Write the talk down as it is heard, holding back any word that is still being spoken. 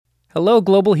Hello,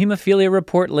 Global Hemophilia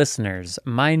Report listeners.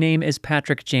 My name is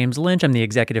Patrick James Lynch. I'm the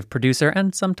executive producer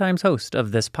and sometimes host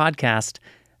of this podcast.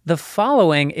 The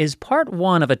following is part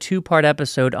one of a two-part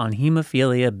episode on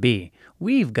Hemophilia B.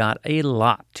 We've got a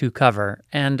lot to cover,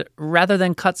 and rather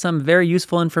than cut some very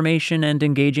useful information and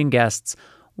engaging guests,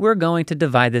 we're going to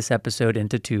divide this episode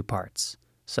into two parts.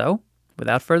 So,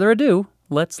 without further ado,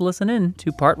 let's listen in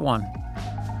to part one.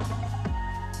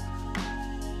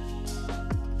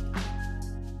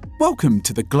 Welcome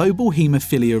to the Global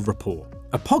Hemophilia Report,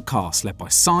 a podcast led by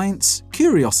science,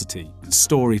 curiosity and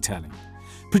storytelling.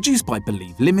 Produced by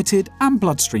Believe Limited and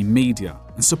Bloodstream Media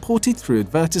and supported through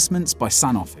advertisements by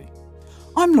Sanofi.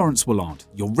 I'm Lawrence Willard,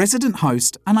 your resident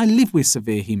host, and I live with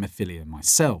severe haemophilia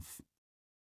myself.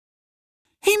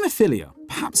 Haemophilia,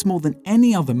 perhaps more than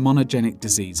any other monogenic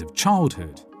disease of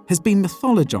childhood, has been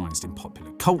mythologised in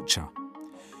popular culture.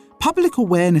 Public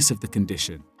awareness of the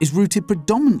condition is rooted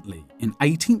predominantly in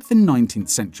 18th and 19th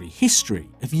century history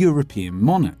of European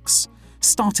monarchs,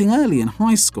 starting early in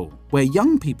high school, where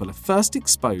young people are first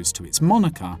exposed to its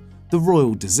moniker, the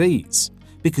royal disease,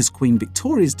 because Queen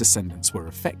Victoria's descendants were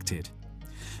affected.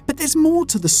 But there's more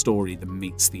to the story than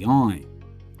meets the eye.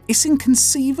 It's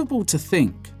inconceivable to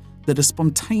think that a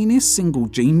spontaneous single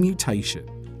gene mutation,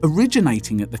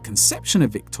 originating at the conception of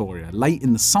Victoria late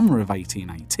in the summer of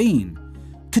 1818,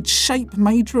 could shape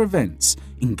major events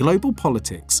in global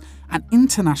politics and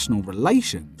international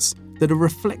relations that are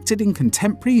reflected in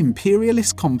contemporary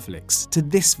imperialist conflicts to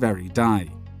this very day.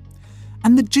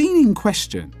 And the gene in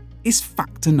question is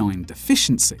factor IX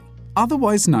deficiency,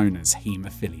 otherwise known as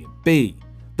Hemophilia B,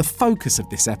 the focus of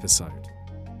this episode.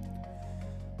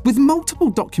 With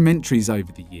multiple documentaries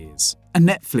over the years, a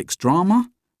Netflix drama,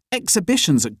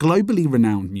 exhibitions at globally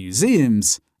renowned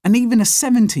museums, and even a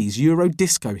 70s Euro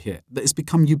disco hit that has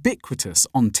become ubiquitous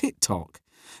on TikTok,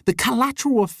 the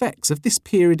collateral effects of this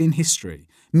period in history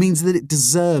means that it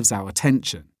deserves our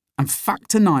attention, and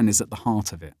factor IX is at the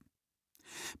heart of it.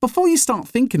 Before you start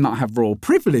thinking that I have royal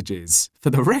privileges, for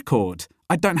the record,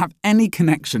 I don't have any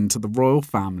connection to the royal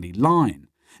family line,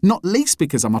 not least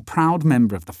because I'm a proud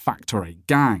member of the Factor VIII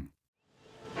gang.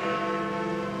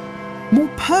 More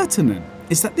pertinent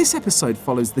is that this episode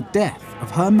follows the death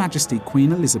of Her Majesty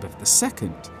Queen Elizabeth II,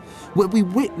 where we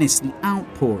witness the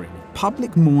outpouring of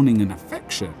public mourning and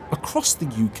affection across the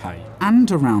UK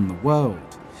and around the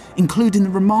world, including the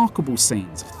remarkable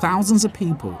scenes of thousands of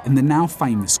people in the now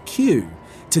famous queue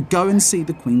to go and see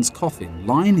the Queen's coffin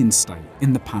lying in state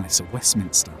in the Palace of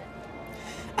Westminster.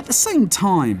 At the same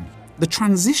time, the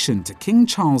transition to King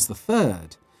Charles III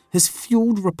has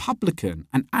fueled Republican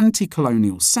and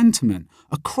anti-colonial sentiment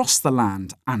across the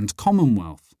land and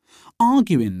Commonwealth,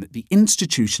 arguing that the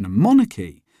institution of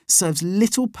monarchy serves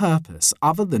little purpose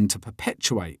other than to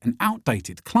perpetuate an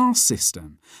outdated class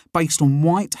system based on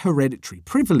white hereditary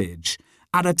privilege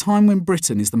at a time when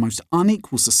Britain is the most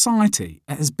unequal society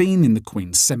it has been in the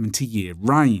Queen's 70-year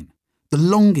reign, the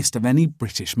longest of any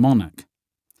British monarch.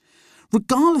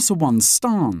 Regardless of one's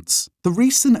stance, the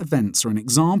recent events are an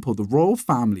example of the royal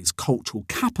family's cultural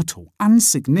capital and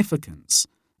significance,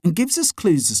 and gives us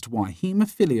clues as to why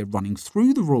haemophilia running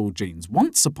through the royal genes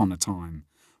once upon a time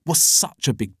was such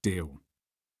a big deal.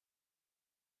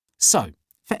 So,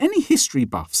 for any history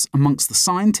buffs amongst the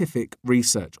scientific,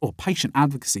 research or patient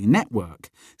advocacy network,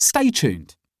 stay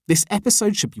tuned. This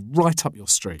episode should be right up your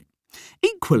street.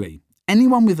 Equally,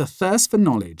 anyone with a thirst for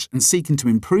knowledge and seeking to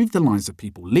improve the lives of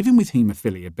people living with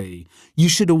Hemophilia B, you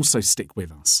should also stick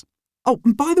with us. Oh,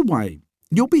 and by the way,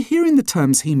 you'll be hearing the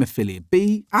terms Hemophilia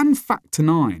B and factor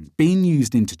IX being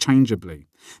used interchangeably.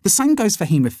 The same goes for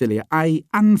Hemophilia A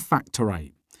and factor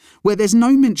VIII. Where there's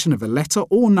no mention of a letter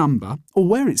or number, or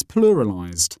where it's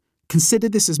pluralised, consider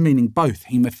this as meaning both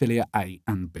Hemophilia A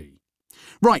and B.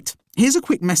 Right, here's a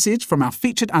quick message from our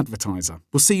featured advertiser.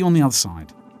 We'll see you on the other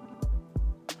side.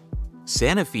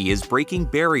 Sanofi is breaking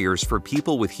barriers for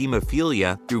people with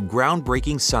hemophilia through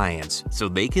groundbreaking science so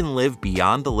they can live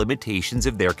beyond the limitations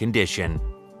of their condition.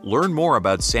 Learn more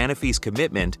about Sanofi's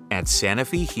commitment at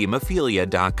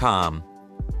sanofihemophilia.com.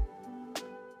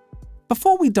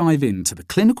 Before we dive into the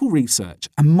clinical research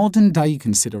and modern-day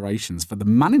considerations for the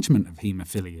management of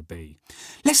Hemophilia B,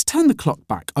 let's turn the clock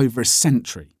back over a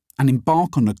century and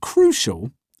embark on a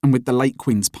crucial, and with the late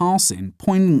Queen's passing,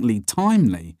 poignantly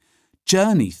timely,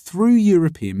 journey through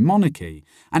European monarchy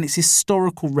and its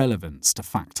historical relevance to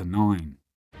factor IX.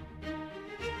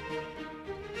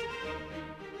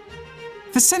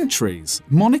 For centuries,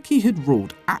 monarchy had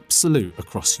ruled absolute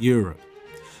across Europe.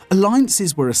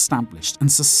 Alliances were established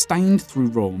and sustained through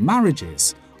royal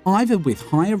marriages, either with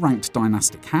higher-ranked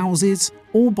dynastic houses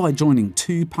or by joining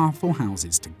two powerful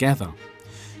houses together.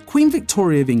 Queen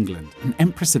Victoria of England and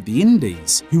Empress of the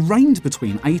Indies, who reigned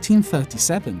between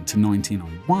 1837 to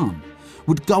 1901,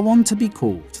 would go on to be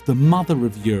called the Mother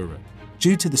of Europe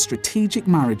due to the strategic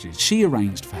marriages she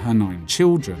arranged for her 9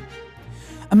 children.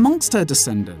 Amongst her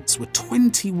descendants were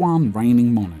 21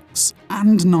 reigning monarchs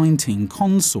and 19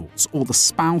 consorts, or the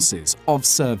spouses of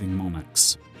serving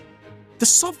monarchs. The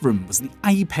sovereign was the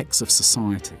apex of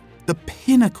society, the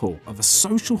pinnacle of a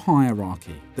social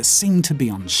hierarchy that seemed to be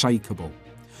unshakable.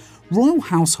 Royal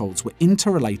households were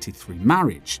interrelated through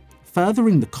marriage,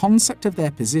 furthering the concept of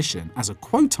their position as a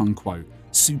quote-unquote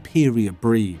superior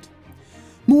breed.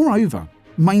 Moreover,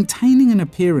 maintaining an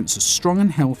appearance as strong and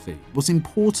healthy was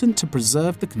important to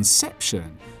preserve the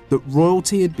conception that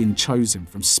royalty had been chosen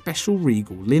from special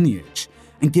regal lineage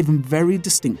and given very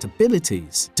distinct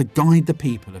abilities to guide the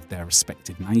people of their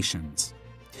respective nations.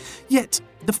 Yet,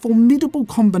 the formidable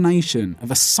combination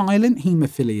of a silent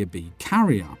Hemophilia B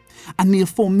carrier and the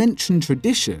aforementioned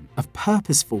tradition of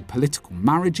purposeful political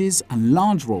marriages and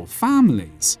large royal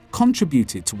families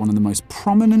contributed to one of the most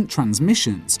prominent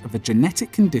transmissions of a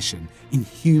genetic condition in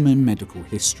human medical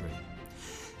history.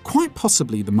 Quite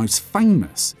possibly the most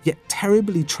famous, yet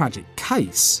terribly tragic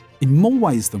case, in more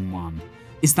ways than one,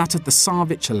 is that of the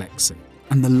Tsarevich Alexei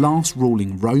and the last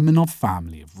ruling Romanov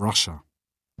family of Russia.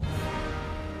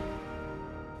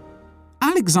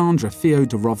 Alexandra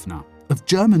Fyodorovna, of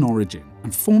German origin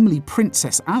and formerly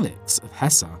Princess Alex of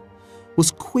Hesse,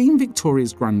 was Queen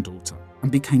Victoria's granddaughter and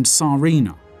became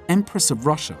Tsarina, Empress of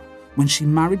Russia, when she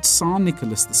married Tsar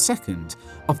Nicholas II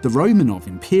of the Romanov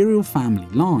imperial family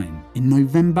line in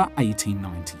November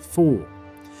 1894.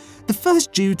 The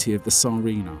first duty of the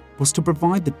Tsarina was to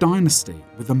provide the dynasty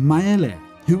with a male heir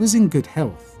who was in good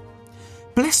health.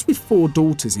 Blessed with 4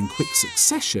 daughters in quick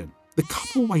succession, the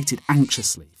couple waited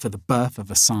anxiously for the birth of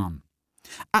a son.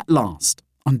 At last,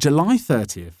 on July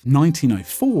 30th,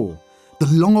 1904, the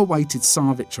long-awaited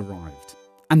Tsarevich arrived,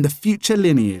 and the future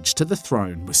lineage to the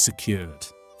throne was secured,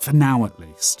 for now at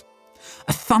least.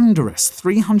 A thunderous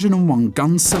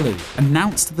 301-gun salute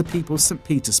announced to the people of St.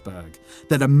 Petersburg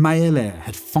that a male heir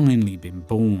had finally been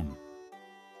born.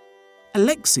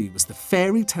 Alexei was the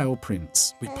fairy tale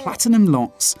prince with platinum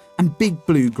locks and big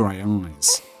blue-grey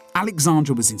eyes.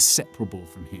 Alexandra was inseparable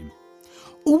from him.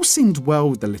 All seemed well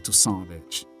with the little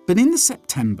Tsarevich, but in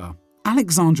September,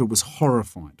 Alexandra was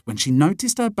horrified when she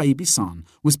noticed her baby son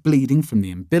was bleeding from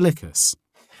the umbilicus.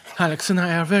 Alex and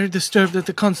I are very disturbed at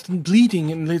the constant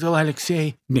bleeding in little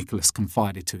Alexei, Nicholas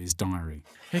confided to his diary.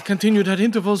 It continued at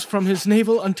intervals from his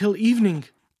navel until evening.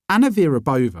 Anna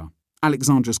Verabova,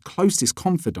 Alexandra's closest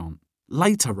confidant,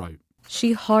 later wrote,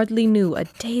 She hardly knew a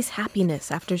day's happiness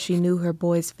after she knew her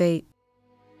boy's fate.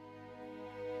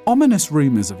 Ominous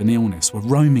rumours of an illness were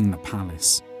roaming the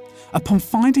palace. Upon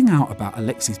finding out about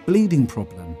Alexei's bleeding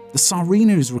problem, the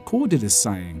Tsarina is recorded as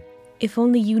saying, If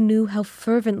only you knew how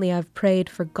fervently I've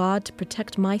prayed for God to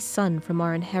protect my son from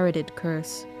our inherited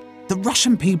curse. The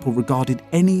Russian people regarded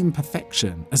any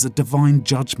imperfection as a divine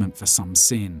judgment for some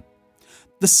sin.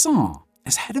 The Tsar,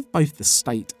 as head of both the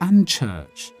state and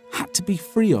church, had to be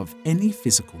free of any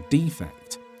physical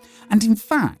defect. And in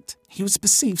fact, he was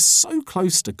perceived so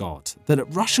close to God that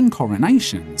at Russian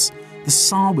coronations, the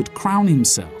Tsar would crown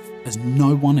himself as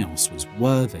no one else was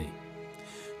worthy.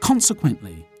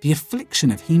 Consequently, the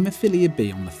affliction of Hemophilia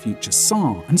B on the future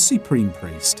Tsar and Supreme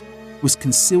Priest was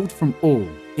concealed from all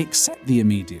except the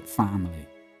immediate family.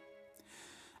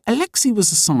 Alexei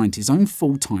was assigned his own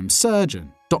full-time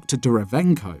surgeon, Dr.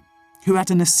 Tsarevich, who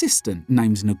had an assistant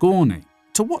named Nagorny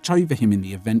to watch over him in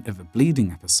the event of a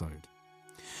bleeding episode.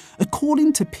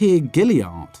 According to Pierre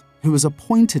Gilliard, who was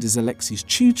appointed as Alexei's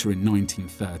tutor in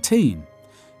 1913,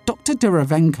 Dr.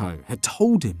 Tsarevich had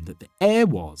told him that the heir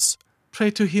was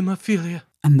Pray to Hemophilia,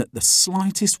 and that the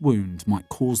slightest wound might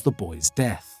cause the boy's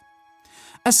death.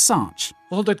 As such,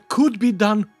 all that could be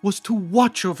done was to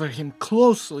watch over him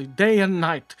closely day and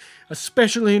night,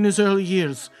 especially in his early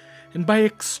years, and by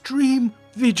extreme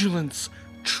vigilance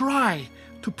try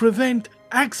to prevent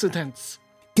accidents.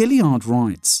 Gilliard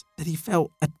writes that he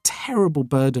felt a terrible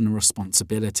burden of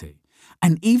responsibility,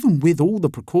 and even with all the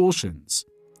precautions,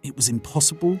 it was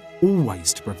impossible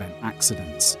always to prevent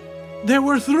accidents. There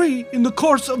were 3 in the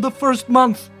course of the first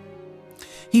month.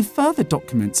 He further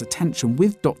documents a tension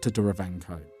with Dr.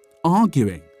 Tsarevich,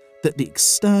 arguing that the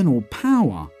external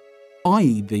power,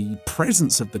 i.e. the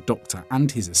presence of the doctor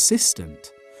and his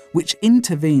assistant, which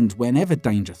intervened whenever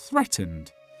danger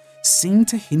threatened, seemed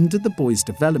to hinder the boy's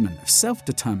development of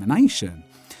self-determination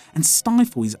and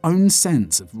stifle his own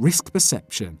sense of risk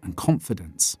perception and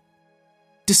confidence.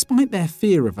 Despite their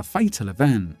fear of a fatal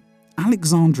event,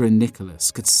 Alexandra and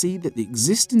Nicholas could see that the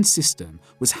existing system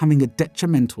was having a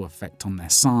detrimental effect on their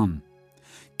son.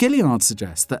 Gilead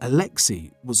suggests that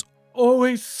Alexei was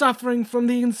always suffering from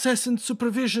the incessant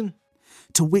supervision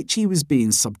to which he was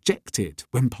being subjected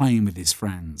when playing with his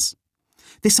friends.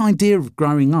 This idea of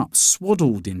growing up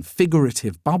swaddled in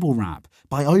figurative bubble wrap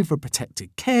by overprotected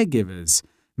caregivers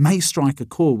may strike a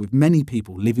chord with many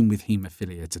people living with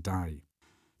haemophilia today.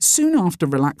 Soon after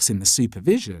relaxing the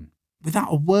supervision,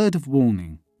 without a word of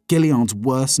warning, Gilead's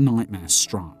worst nightmare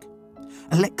struck.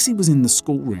 Alexei was in the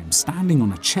schoolroom standing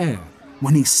on a chair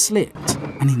when he slipped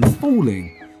and, in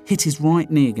falling, hit his right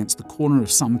knee against the corner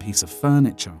of some piece of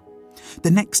furniture.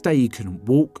 The next day he couldn't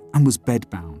walk and was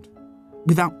bedbound.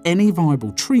 Without any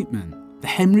viable treatment, the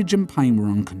hemorrhage and pain were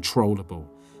uncontrollable,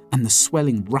 and the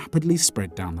swelling rapidly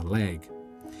spread down the leg.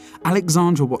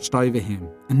 Alexandra watched over him,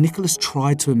 and Nicholas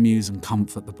tried to amuse and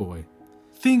comfort the boy.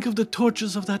 Think of the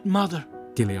tortures of that mother,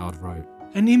 Gilead wrote.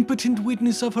 an impotent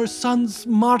witness of her son's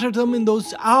martyrdom in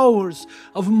those hours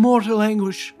of mortal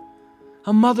anguish.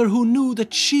 A mother who knew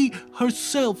that she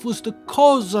herself was the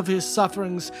cause of his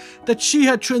sufferings, that she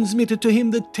had transmitted to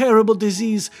him the terrible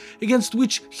disease against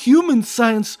which human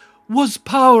science was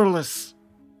powerless.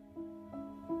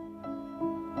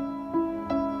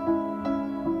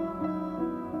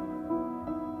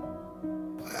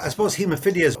 I suppose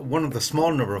haemophilia is one of the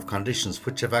small number of conditions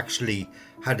which have actually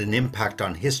had an impact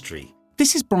on history.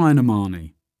 This is Brian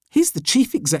Amani. He's the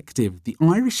chief executive of the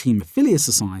Irish Haemophilia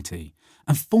Society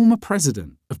and former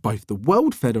president of both the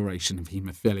World Federation of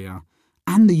Haemophilia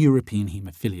and the European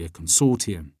Haemophilia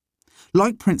Consortium.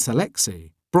 Like Prince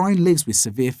Alexei, Brian lives with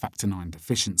severe factor IX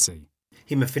deficiency.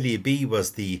 Hemophilia B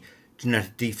was the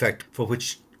genetic defect for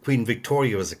which Queen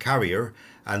Victoria was a carrier,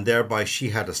 and thereby she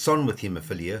had a son with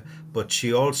haemophilia, but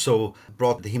she also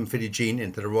brought the haemophilia gene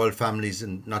into the royal families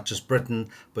in not just Britain,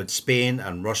 but Spain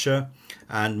and Russia.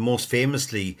 And most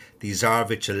famously, the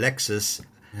Tsarevich Alexis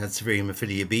had severe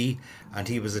haemophilia B, and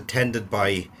he was attended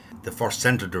by the first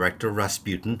centre director,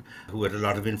 Rasputin, who had a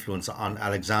lot of influence on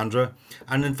Alexandra.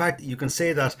 And in fact, you can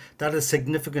say that that has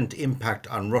significant impact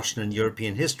on Russian and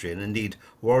European history, and indeed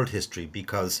world history,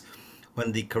 because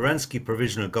when the Kerensky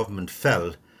provisional government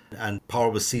fell and power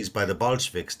was seized by the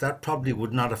Bolsheviks, that probably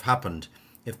would not have happened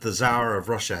if the Tsar of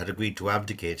Russia had agreed to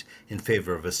abdicate in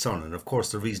favour of his son. And of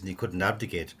course the reason he couldn't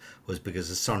abdicate was because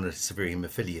his son had severe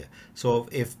haemophilia. So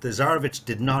if the Tsarevich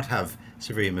did not have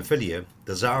severe haemophilia,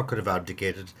 the Tsar could have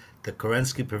abdicated, the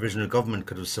Kerensky provisional government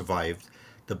could have survived,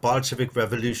 the Bolshevik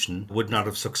revolution would not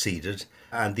have succeeded,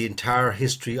 and the entire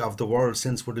history of the world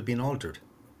since would have been altered.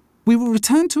 We will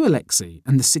return to Alexei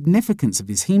and the significance of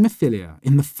his haemophilia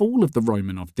in the fall of the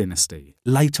Romanov dynasty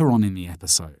later on in the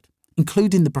episode,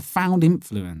 including the profound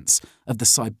influence of the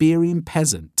Siberian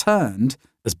peasant turned,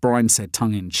 as Brian said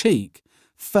tongue-in-cheek,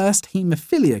 first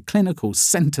haemophilia clinical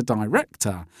centre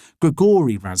director,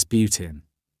 Grigory Rasputin.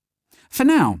 For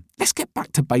now, let's get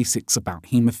back to basics about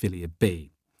haemophilia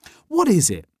B. What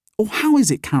is it, or how is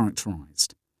it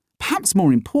characterised? Perhaps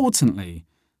more importantly,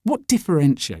 what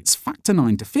differentiates factor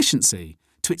IX deficiency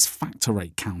to its factor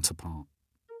VIII counterpart?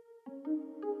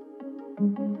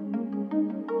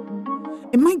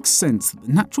 It makes sense that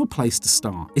the natural place to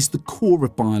start is the core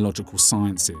of biological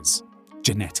sciences,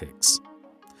 genetics.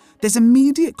 There's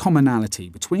immediate commonality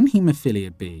between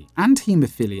haemophilia B and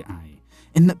haemophilia A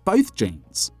in that both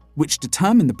genes, which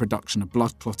determine the production of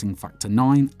blood clotting factor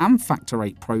IX and factor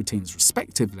VIII proteins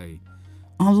respectively,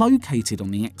 are located on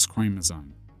the X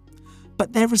chromosome.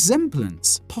 But their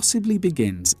resemblance possibly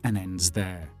begins and ends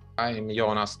there. I'm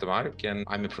Jan Astermark, and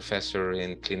I'm a professor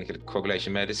in clinical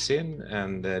coagulation medicine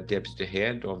and the deputy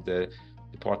head of the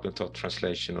Department of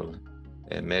Translational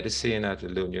Medicine at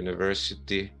Lund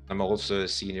University. I'm also a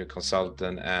senior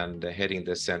consultant and heading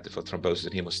the Center for Thrombosis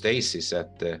and Hemostasis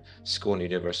at the Skåne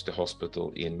University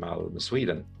Hospital in Malmö,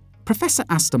 Sweden. Professor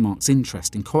Astermark's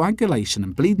interest in coagulation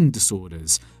and bleeding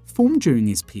disorders formed during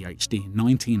his PhD in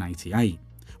 1988.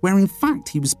 Where in fact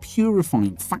he was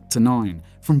purifying factor IX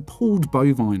from pooled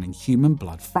bovine and human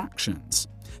blood fractions.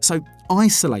 So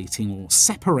isolating or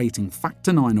separating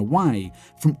factor IX away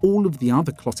from all of the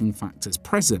other clotting factors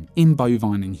present in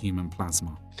bovine and human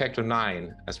plasma. Factor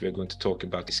IX, as we're going to talk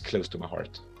about, is close to my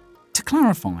heart. To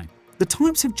clarify, the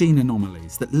types of gene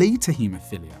anomalies that lead to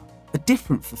haemophilia are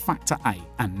different for factor VIII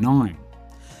and IX.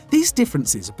 These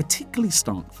differences are particularly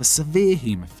stark for severe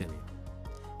haemophilia.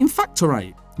 In factor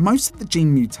VIII, most of the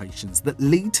gene mutations that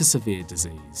lead to severe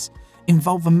disease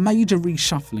involve a major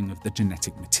reshuffling of the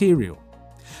genetic material.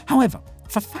 However,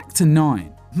 for factor IX,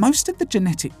 most of the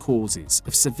genetic causes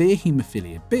of severe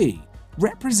haemophilia B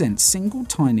represent single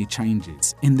tiny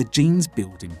changes in the gene's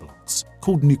building blocks,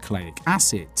 called nucleic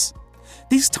acids.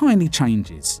 These tiny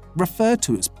changes, referred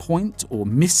to as point or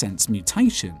missense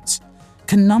mutations,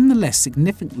 can nonetheless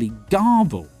significantly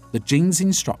garble the gene's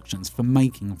instructions for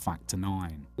making factor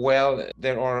IX. Well,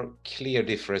 there are clear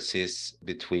differences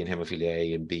between hemophilia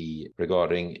A and B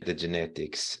regarding the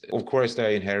genetics. Of course,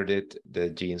 they inherited the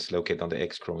genes located on the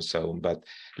X chromosome, but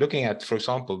looking at, for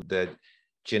example, the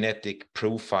genetic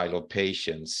profile of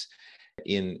patients,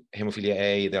 in hemophilia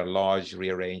A, there are large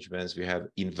rearrangements. We have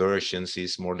inversions,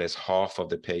 is more or less half of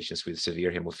the patients with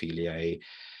severe hemophilia A.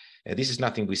 This is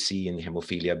nothing we see in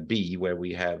hemophilia B, where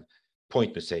we have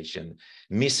point mutation.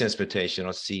 Missense mutation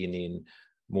are seen in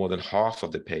more than half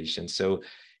of the patients. So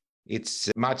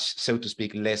it's much, so to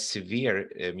speak, less severe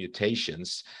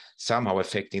mutations, somehow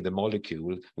affecting the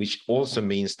molecule, which also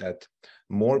means that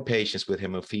more patients with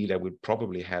hemophilia would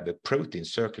probably have a protein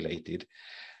circulated.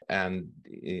 And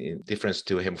in difference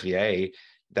to hemophilia A,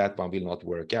 that one will not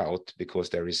work out because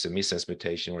there is a missense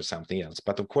mutation or something else.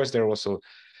 But of course, there are also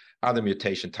other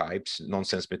mutation types,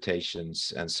 nonsense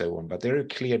mutations, and so on. But there are a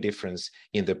clear difference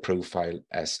in the profile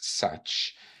as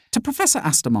such. To Professor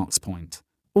Astermark's point,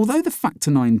 although the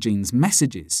factor IX gene's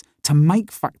messages to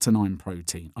make factor IX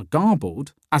protein are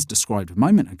garbled, as described a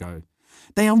moment ago,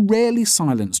 they are rarely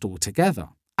silenced altogether,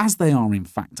 as they are in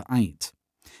factor VIII.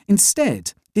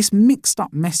 Instead, this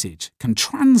mixed-up message can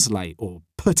translate or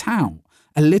put out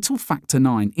a little factor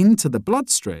IX into the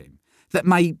bloodstream that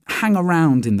may hang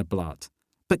around in the blood,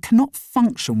 but cannot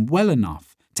function well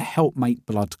enough to help make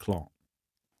blood clot.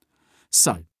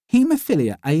 So,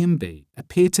 haemophilia A and B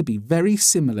appear to be very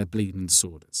similar bleeding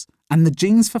disorders, and the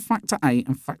genes for factor VIII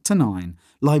and factor IX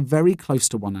lie very close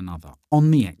to one another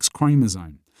on the X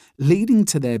chromosome, leading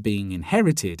to their being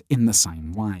inherited in the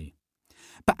same way.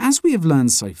 But as we have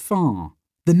learned so far,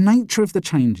 the nature of the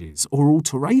changes or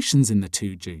alterations in the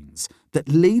two genes that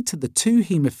lead to the two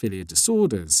haemophilia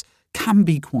disorders can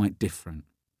be quite different.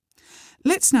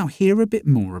 Let's now hear a bit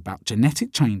more about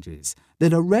genetic changes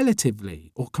that are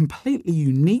relatively or completely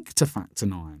unique to factor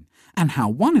IX and how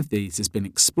one of these has been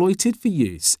exploited for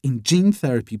use in gene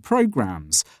therapy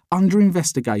programs under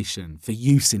investigation for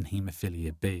use in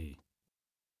haemophilia B.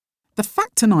 The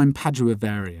factor IX Padua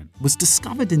variant was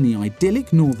discovered in the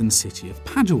idyllic northern city of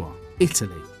Padua,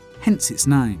 Italy, hence its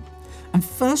name, and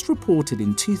first reported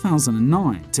in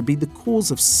 2009 to be the cause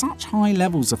of such high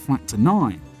levels of factor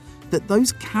IX that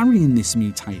those carrying this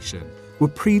mutation were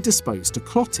predisposed to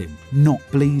clotting, not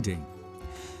bleeding.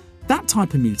 That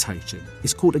type of mutation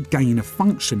is called a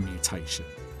gain-of-function mutation,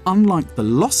 unlike the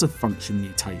loss-of-function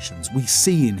mutations we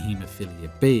see in haemophilia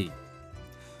B.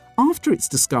 After its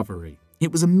discovery,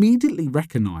 it was immediately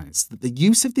recognised that the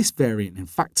use of this variant in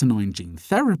factor IX gene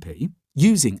therapy,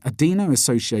 using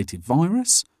adeno-associated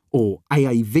virus or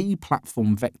AAV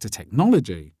platform vector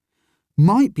technology,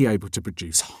 might be able to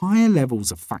produce higher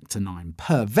levels of factor IX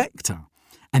per vector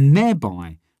and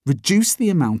thereby reduce the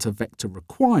amount of vector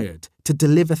required to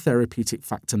deliver therapeutic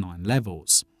factor IX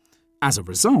levels. As a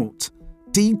result,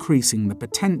 decreasing the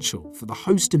potential for the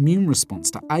host immune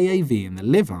response to AAV in the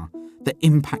liver that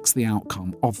impacts the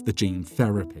outcome of the gene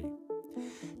therapy.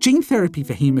 Gene therapy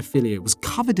for haemophilia was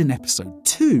covered in episode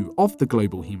 2 of the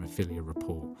Global Haemophilia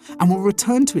Report and will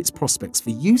return to its prospects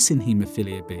for use in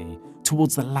haemophilia B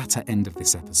towards the latter end of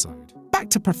this episode.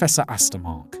 Back to Professor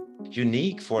Astermark.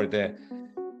 Unique for the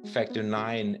factor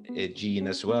IX gene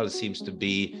as well seems to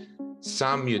be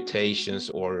some mutations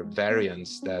or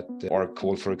variants that are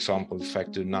called, for example,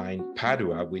 factor IX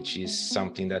Padua, which is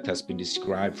something that has been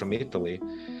described from Italy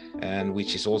and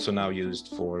which is also now used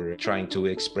for trying to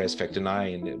express factor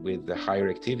IX with the higher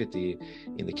activity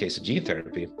in the case of gene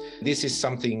therapy. This is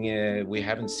something we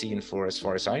haven't seen for, as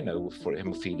far as I know, for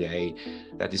hemophilia A,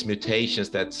 that is mutations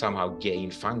that somehow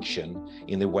gain function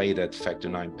in the way that factor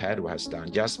IX Padua has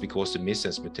done, just because the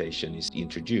missense mutation is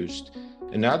introduced.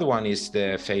 Another one is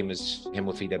the famous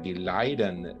hemophilia B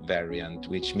Leiden variant,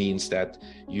 which means that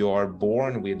you are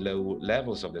born with low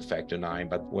levels of the factor IX,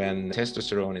 but when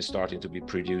testosterone is starting to be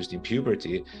produced in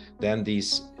puberty, then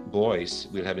these boys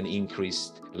will have an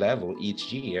increased level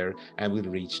each year and will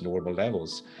reach normal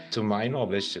levels. To my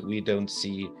knowledge, we don't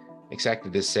see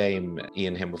exactly the same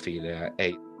in hemophilia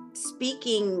A.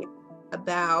 Speaking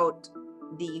about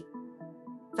the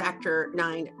factor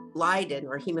IX Leiden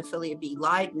or hemophilia B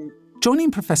Leiden,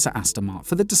 joining Professor Astermark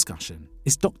for the discussion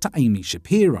is Dr. Amy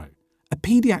Shapiro, a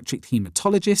paediatric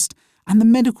haematologist and the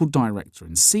medical director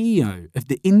and CEO of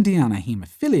the Indiana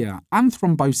Hemophilia and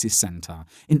Thrombosis Center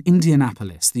in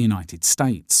Indianapolis, the United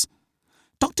States.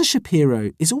 Dr.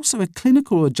 Shapiro is also a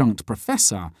clinical adjunct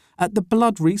professor at the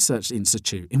Blood Research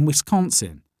Institute in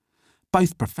Wisconsin.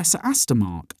 Both Professor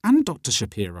Astermark and Dr.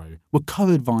 Shapiro were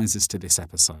co-advisors to this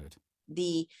episode.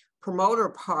 the promoter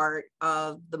part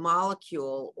of the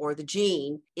molecule or the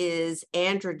gene is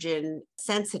androgen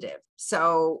sensitive.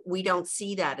 So we don't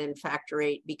see that in factor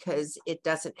VIII because it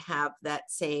doesn't have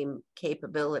that same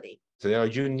capability. So there are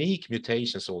unique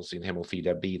mutations also in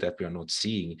hemophilia B that we are not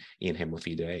seeing in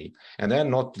hemophilia A. And then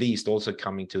not least also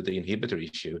coming to the inhibitor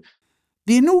issue.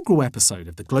 The inaugural episode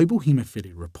of the Global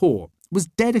Hemophilia Report was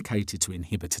dedicated to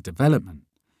inhibitor development,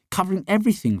 covering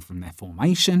everything from their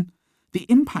formation, the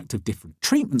impact of different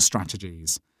treatment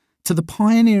strategies, to the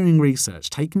pioneering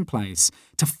research taking place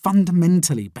to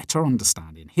fundamentally better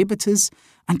understand inhibitors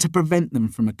and to prevent them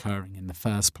from occurring in the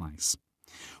first place.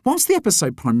 Whilst the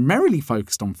episode primarily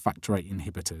focused on factor VIII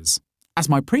inhibitors, as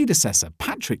my predecessor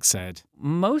Patrick said,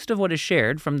 most of what is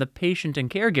shared from the patient and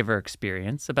caregiver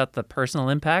experience about the personal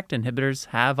impact inhibitors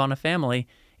have on a family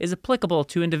is applicable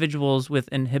to individuals with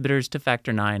inhibitors to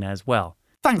factor IX as well.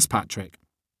 Thanks, Patrick.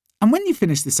 And when you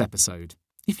finish this episode,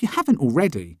 if you haven't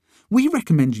already, we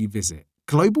recommend you visit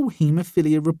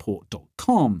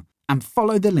globalhemophiliareport.com and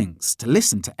follow the links to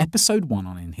listen to episode 1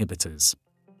 on inhibitors.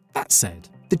 That said,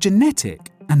 the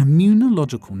genetic and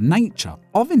immunological nature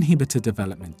of inhibitor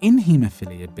development in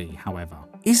haemophilia B, however,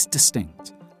 is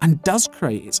distinct and does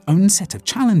create its own set of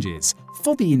challenges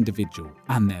for the individual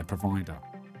and their provider.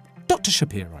 Dr.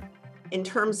 Shapiro. In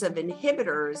terms of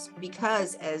inhibitors,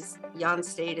 because as Jan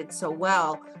stated so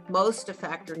well, most of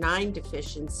factor IX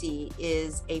deficiency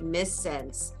is a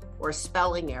missense or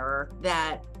spelling error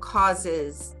that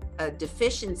causes a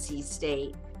deficiency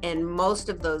state. And most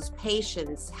of those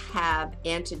patients have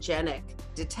antigenic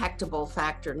detectable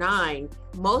factor IX.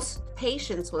 Most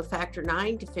patients with factor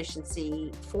IX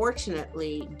deficiency,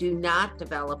 fortunately, do not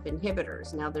develop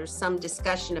inhibitors. Now, there's some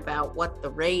discussion about what the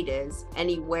rate is,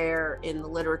 anywhere in the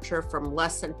literature from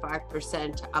less than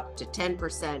 5% to up to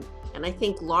 10%. And I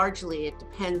think largely it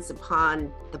depends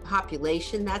upon the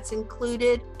population that's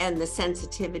included and the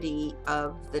sensitivity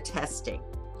of the testing.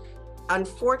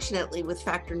 Unfortunately, with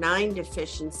factor IX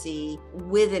deficiency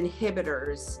with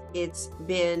inhibitors, it's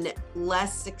been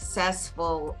less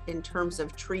successful in terms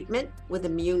of treatment with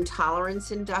immune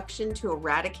tolerance induction to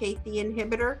eradicate the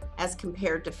inhibitor as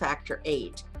compared to factor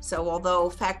VIII. So although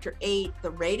factor VIII,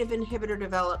 the rate of inhibitor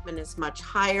development is much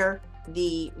higher,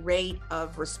 the rate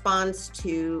of response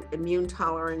to immune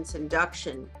tolerance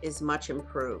induction is much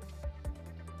improved.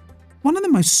 One of the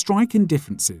most striking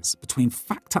differences between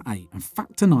factor VIII and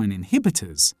factor IX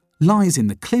inhibitors lies in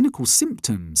the clinical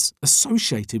symptoms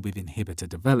associated with inhibitor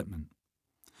development.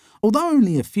 Although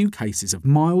only a few cases of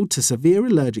mild to severe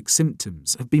allergic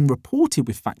symptoms have been reported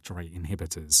with factor VIII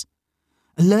inhibitors,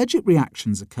 allergic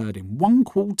reactions occurred in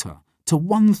 1/4 to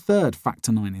 1/3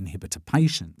 factor IX inhibitor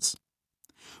patients.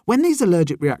 When these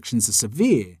allergic reactions are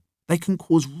severe, they can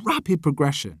cause rapid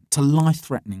progression to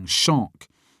life-threatening shock,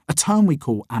 a term we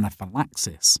call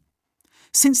anaphylaxis.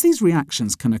 Since these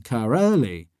reactions can occur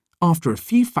early, after a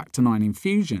few factor IX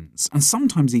infusions, and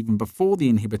sometimes even before the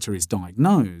inhibitor is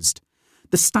diagnosed,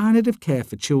 the standard of care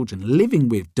for children living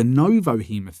with de novo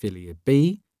haemophilia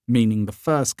B, meaning the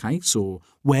first case or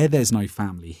where there's no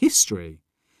family history,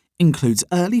 includes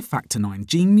early factor IX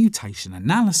gene mutation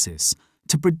analysis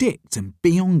to predict and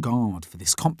be on guard for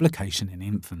this complication in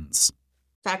infants.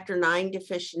 Factor IX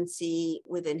deficiency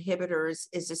with inhibitors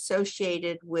is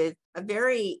associated with a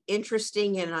very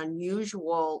interesting and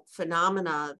unusual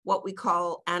phenomena, what we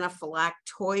call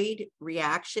anaphylactoid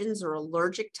reactions or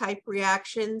allergic type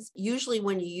reactions. Usually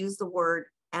when you use the word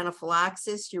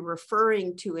anaphylaxis, you're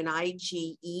referring to an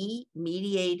IgE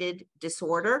mediated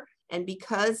disorder. And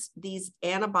because these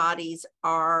antibodies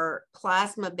are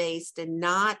plasma-based and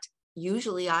not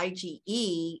usually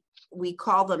IgE, we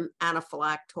call them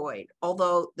anaphylactoid,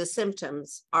 although the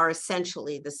symptoms are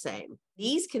essentially the same.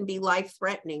 These can be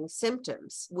life-threatening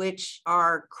symptoms, which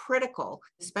are critical,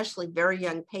 especially very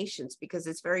young patients, because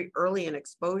it's very early in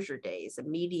exposure days, a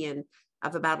median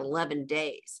of about 11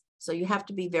 days. So you have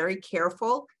to be very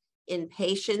careful in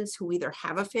patients who either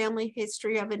have a family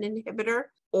history of an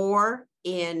inhibitor or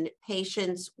in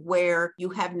patients where you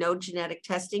have no genetic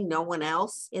testing, no one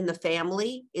else in the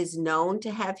family is known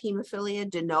to have hemophilia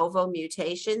de novo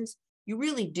mutations. You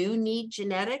really do need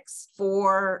genetics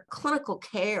for clinical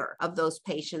care of those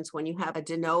patients when you have a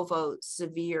de novo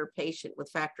severe patient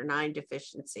with factor IX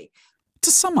deficiency.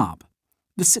 To sum up,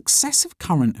 the success of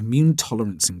current immune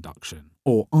tolerance induction,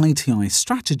 or ITI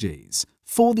strategies,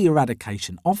 for the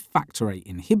eradication of factor VIII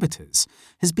inhibitors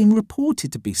has been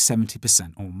reported to be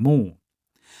 70% or more.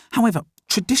 However,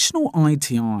 traditional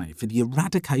ITI for the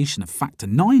eradication of factor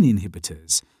IX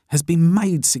inhibitors has been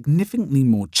made significantly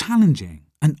more challenging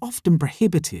and often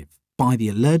prohibitive by the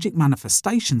allergic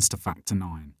manifestations to factor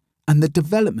IX and the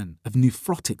development of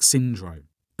nephrotic syndrome,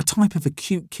 a type of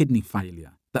acute kidney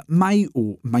failure that may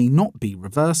or may not be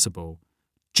reversible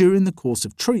during the course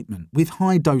of treatment with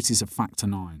high doses of factor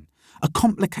IX, a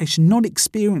complication not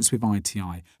experienced with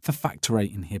ITI for factor VIII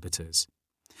inhibitors.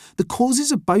 The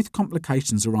causes of both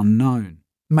complications are unknown,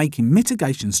 making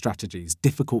mitigation strategies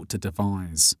difficult to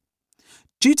devise.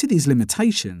 Due to these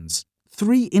limitations,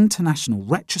 3 international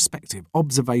retrospective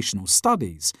observational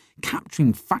studies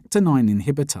capturing factor IX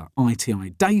inhibitor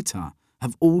ITI data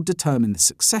have all determined the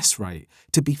success rate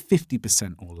to be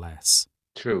 50% or less.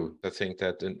 True. I think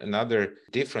that another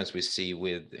difference we see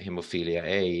with hemophilia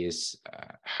A is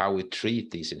how we treat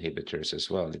these inhibitors as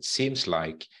well. It seems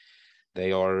like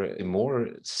they are more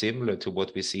similar to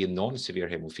what we see in non-severe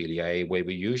hemophilia A, where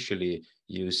we usually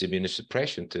use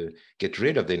immunosuppression to get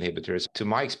rid of the inhibitors. To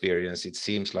my experience, it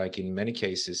seems like in many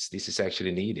cases this is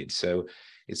actually needed. So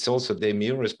it's also the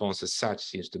immune response as such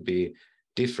seems to be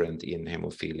different in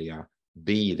hemophilia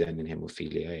B than in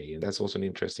hemophilia A. And that's also an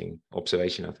interesting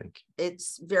observation, I think.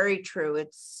 It's very true.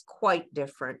 It's quite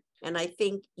different. And I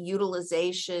think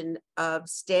utilization of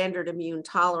standard immune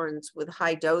tolerance with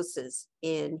high doses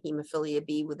in hemophilia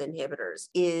B with inhibitors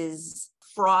is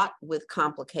fraught with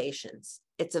complications.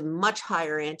 It's a much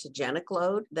higher antigenic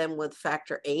load than with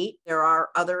factor VIII. There are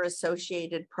other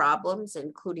associated problems,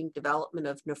 including development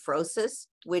of nephrosis,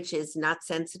 which is not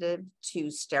sensitive to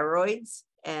steroids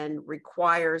and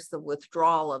requires the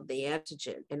withdrawal of the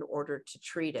antigen in order to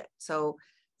treat it. So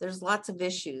there's lots of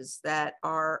issues that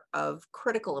are of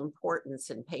critical importance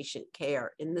in patient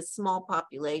care in this small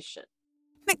population.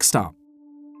 Next up,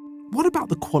 what about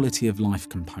the quality of life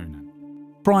component?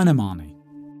 Brian Amani.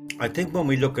 I think when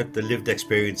we look at the lived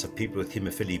experience of people with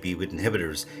hemophilia B with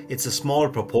inhibitors, it's a small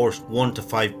proportion, 1 to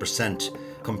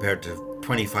 5% compared to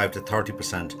 25 to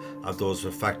 30% of those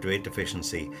with factor VIII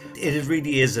deficiency. It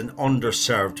really is an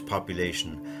underserved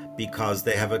population because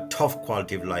they have a tough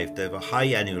quality of life. They have a high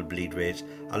annual bleed rate,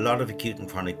 a lot of acute and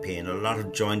chronic pain, a lot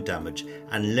of joint damage,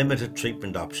 and limited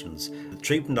treatment options. The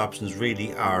treatment options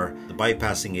really are the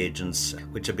bypassing agents,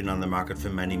 which have been on the market for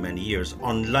many, many years.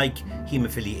 Unlike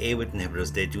hemophilia A with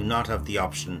inhibitors, they do not have the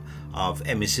option of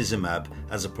emicizumab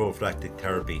as a prophylactic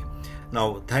therapy.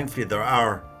 Now, thankfully, there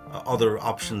are other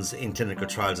options in clinical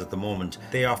trials at the moment.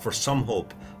 They offer some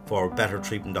hope for better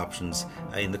treatment options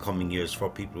in the coming years for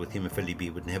people with hemophilia B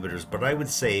with inhibitors. But I would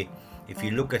say if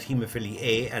you look at hemophilia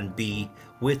A and B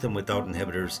with and without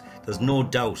inhibitors, there's no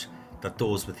doubt that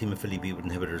those with hemophilia B with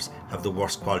inhibitors have the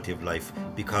worst quality of life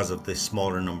because of the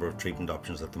smaller number of treatment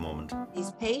options at the moment.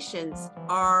 These patients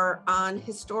are on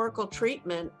historical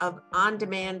treatment of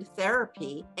on-demand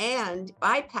therapy, and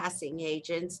bypassing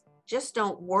agents just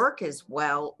don't work as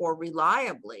well or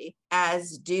reliably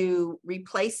as do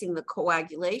replacing the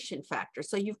coagulation factor.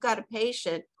 So you've got a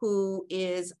patient who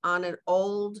is on an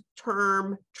old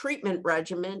term treatment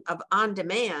regimen of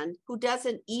on-demand who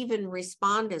doesn't even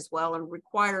respond as well and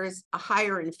requires a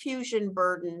higher infusion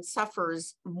burden,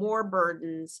 suffers more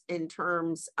burdens in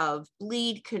terms of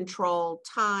bleed control,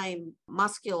 time,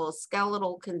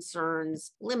 musculoskeletal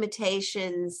concerns,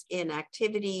 limitations in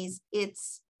activities.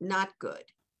 It's not good.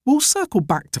 We'll circle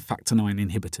back to factor IX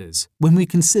inhibitors when we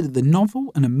consider the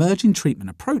novel and emerging treatment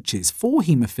approaches for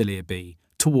haemophilia B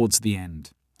towards the end.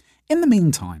 In the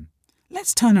meantime,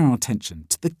 let's turn our attention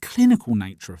to the clinical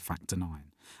nature of factor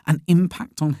IX and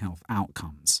impact on health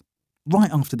outcomes, right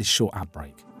after this short ad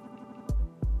break.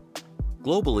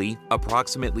 Globally,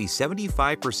 approximately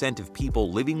 75% of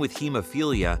people living with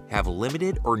hemophilia have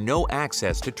limited or no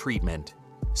access to treatment.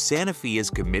 Sanofi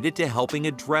is committed to helping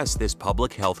address this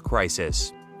public health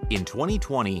crisis. In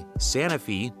 2020,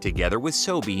 Sanofi, together with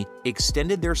Sobi,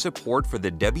 extended their support for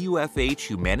the WFH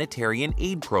Humanitarian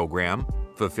Aid Program,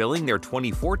 fulfilling their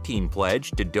 2014 pledge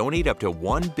to donate up to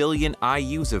 1 billion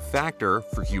IUs of factor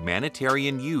for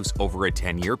humanitarian use over a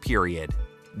 10-year period.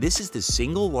 This is the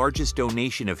single largest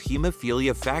donation of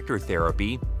hemophilia factor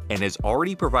therapy and has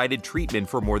already provided treatment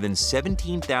for more than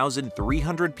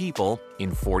 17,300 people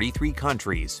in 43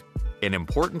 countries. An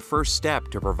important first step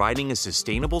to providing a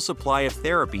sustainable supply of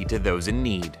therapy to those in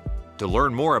need. To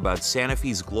learn more about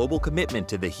Sanofi's global commitment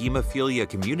to the hemophilia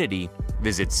community,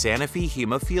 visit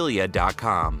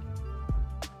sanofihemophilia.com.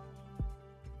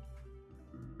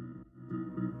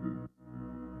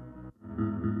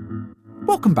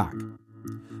 Welcome back.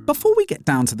 Before we get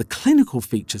down to the clinical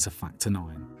features of factor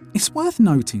IX, it's worth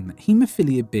noting that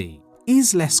haemophilia B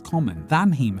is less common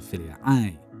than haemophilia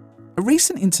A. A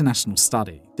recent international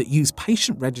study that used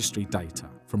patient registry data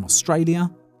from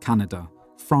Australia, Canada,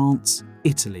 France,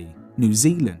 Italy, New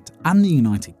Zealand and the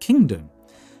United Kingdom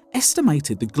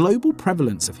estimated the global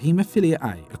prevalence of haemophilia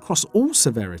A across all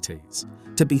severities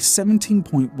to be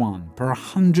 17.1 per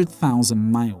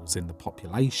 100,000 males in the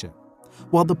population,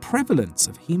 while the prevalence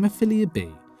of haemophilia B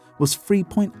was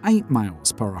 3.8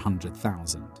 males per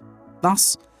 100,000.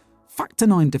 Thus, Factor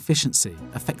IX deficiency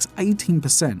affects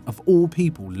 18% of all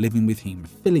people living with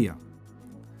haemophilia.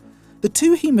 The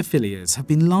two haemophilias have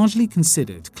been largely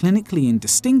considered clinically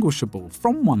indistinguishable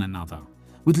from one another,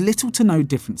 with little to no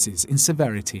differences in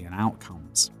severity and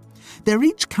outcomes. They're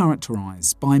each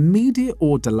characterised by immediate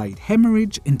or delayed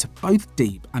hemorrhage into both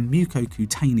deep and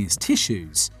mucocutaneous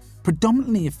tissues,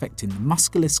 predominantly affecting the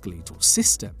musculoskeletal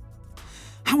system.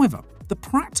 However, the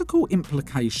practical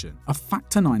implication of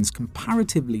Factor IX's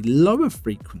comparatively lower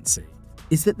frequency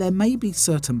is that there may be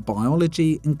certain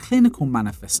biology and clinical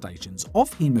manifestations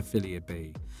of haemophilia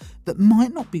B that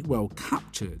might not be well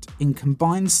captured in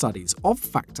combined studies of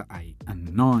Factor VIII and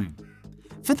IX.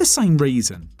 For the same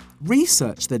reason,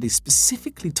 research that is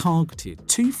specifically targeted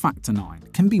to Factor IX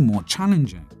can be more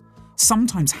challenging,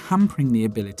 sometimes hampering the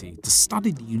ability to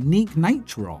study the unique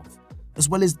nature of, as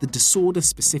well as the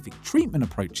disorder-specific treatment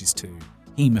approaches to,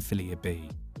 haemophilia B.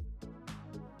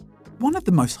 One of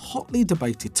the most hotly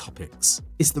debated topics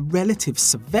is the relative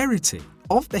severity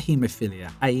of the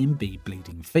haemophilia A and B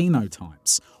bleeding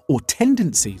phenotypes, or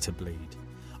tendency to bleed,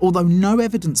 although no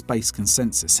evidence-based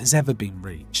consensus has ever been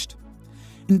reached.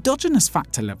 Endogenous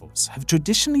factor levels have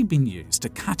traditionally been used to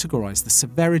categorise the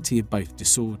severity of both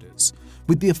disorders,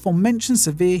 with the aforementioned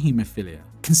severe haemophilia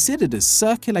considered as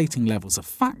circulating levels of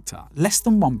factor less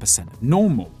than 1% of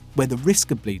normal, where the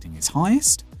risk of bleeding is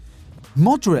highest,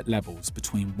 moderate levels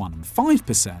between 1 and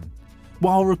 5%,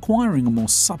 while requiring a more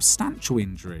substantial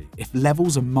injury if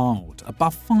levels are mild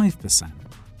above 5%.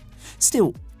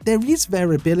 Still, there is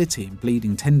variability in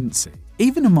bleeding tendency,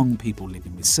 even among people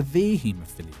living with severe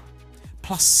haemophilia.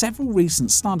 Plus, several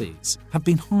recent studies have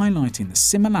been highlighting the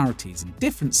similarities and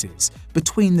differences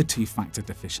between the two factor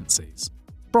deficiencies.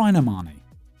 Brian Amani.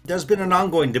 There's been an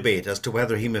ongoing debate as to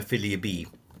whether haemophilia B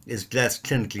is less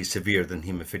clinically severe than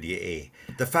haemophilia A.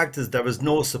 The fact is there is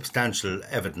no substantial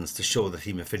evidence to show that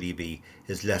haemophilia B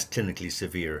is less clinically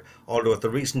severe, although at the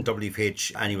recent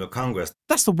WFH annual congress,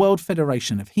 that's the World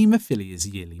Federation of Haemophilia's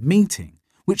yearly meeting,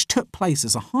 which took place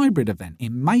as a hybrid event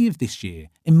in May of this year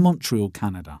in Montreal,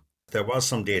 Canada. There was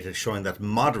some data showing that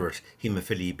moderate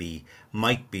haemophilia B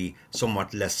might be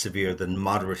somewhat less severe than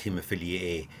moderate haemophilia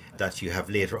A, that you have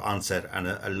later onset and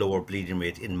a lower bleeding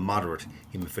rate in moderate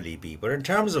haemophilia B. But in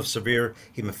terms of severe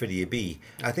haemophilia B,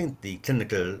 I think the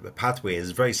clinical pathway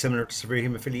is very similar to severe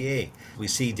haemophilia A. We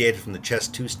see data from the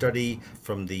CHEST-2 study,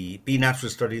 from the B Natural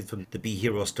studies, from the B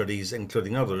Hero studies,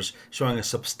 including others, showing a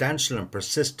substantial and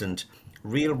persistent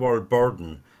real-world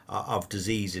burden of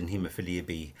disease in haemophilia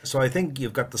B. So I think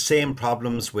you've got the same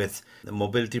problems with the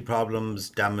mobility problems,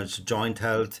 damage to joint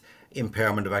health,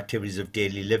 impairment of activities of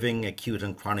daily living, acute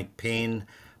and chronic pain,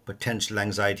 potential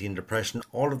anxiety and depression.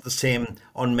 All of the same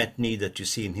unmet need that you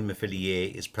see in haemophilia A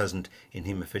is present in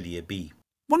haemophilia B.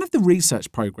 One of the research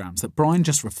programs that Brian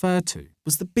just referred to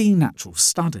was the B Natural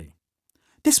study.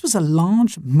 This was a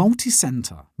large,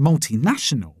 multi-centre,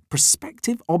 multinational,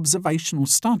 prospective observational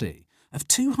study of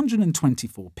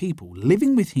 224 people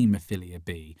living with haemophilia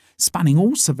B, spanning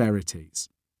all severities,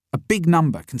 a big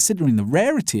number considering the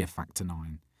rarity of Factor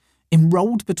IX,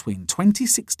 enrolled between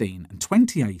 2016 and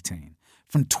 2018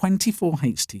 from 24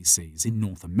 HTCs in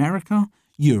North America,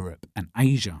 Europe and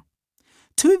Asia.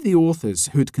 Two of the authors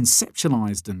who had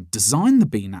conceptualised and designed the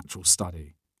B Natural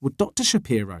study were Dr.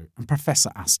 Shapiro and Professor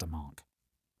Astermark.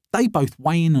 They both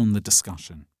weigh in on the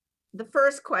discussion. The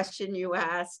first question you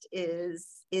asked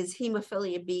is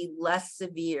haemophilia B less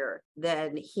severe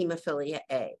than haemophilia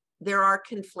A? There are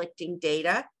conflicting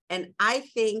data, and I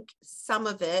think some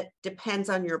of it depends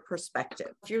on your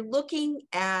perspective. If you're looking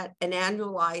at an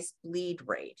annualized bleed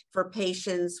rate for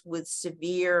patients with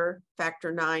severe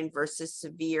Factor IX versus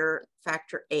severe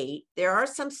Factor VIII, there are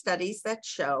some studies that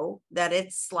show that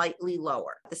it's slightly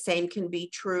lower. The same can be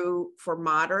true for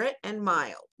moderate and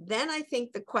mild. Then I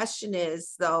think the question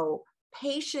is, though,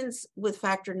 patients with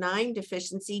Factor IX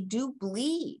deficiency do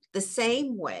bleed the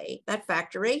same way that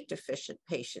Factor VIII deficient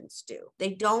patients do. They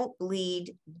don't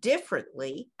bleed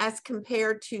differently as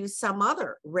compared to some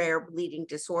other rare bleeding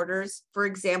disorders, for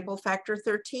example, Factor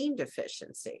XIII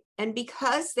deficiency. And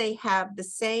because they have the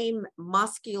same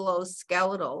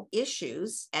musculoskeletal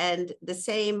issues and the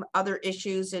same other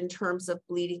issues in terms of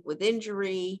bleeding with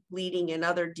injury, bleeding in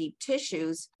other deep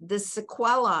tissues, the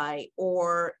sequelae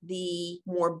or the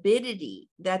morbidity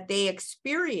that they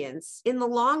experience in the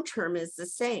long term is the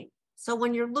same. So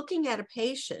when you're looking at a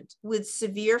patient with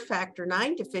severe factor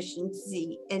IX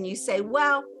deficiency and you say,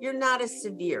 well, you're not as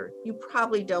severe, you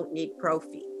probably don't need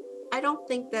prophy. I don't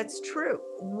think that's true.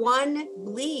 One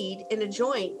bleed in a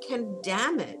joint can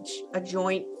damage a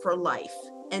joint for life.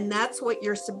 And that's what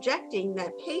you're subjecting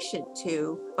that patient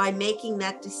to by making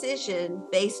that decision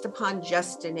based upon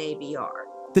just an ABR.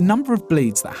 The number of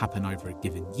bleeds that happen over a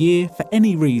given year for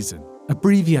any reason,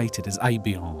 abbreviated as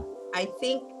ABR. I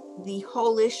think the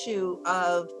whole issue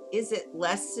of is it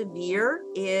less severe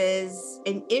is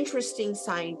an interesting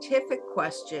scientific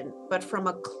question, but from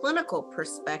a clinical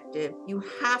perspective, you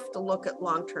have to look at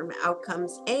long-term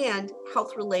outcomes and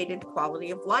health-related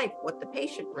quality of life, what the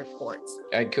patient reports.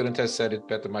 I couldn't have said it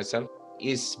better myself.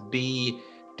 Is B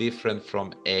different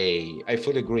from A? I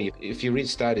fully agree. If you read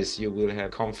studies, you will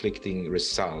have conflicting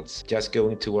results. Just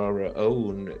going to our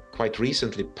own quite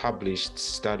recently published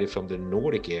study from the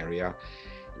Nordic area,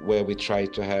 where we try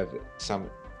to have some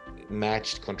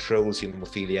matched controls in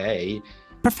hemophilia A.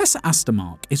 Professor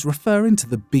Astermark is referring to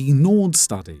the B-Nord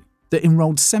study that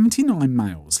enrolled 79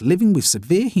 males living with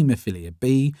severe haemophilia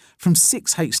B from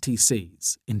 6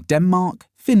 HTCs in Denmark,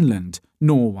 Finland,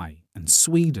 Norway and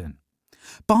Sweden.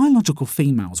 Biological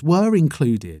females were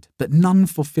included, but none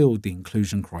fulfilled the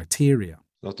inclusion criteria.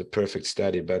 Not a perfect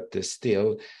study, but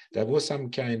still, there was some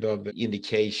kind of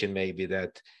indication maybe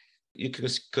that you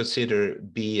could consider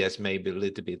B as maybe a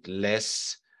little bit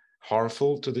less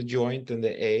harmful to the joint than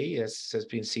the A, as has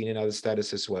been seen in other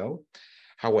studies as well.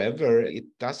 However, it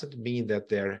doesn't mean that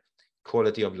their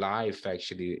quality of life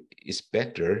actually is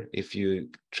better if you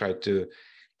try to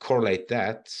correlate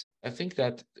that. I think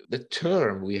that the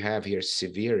term we have here,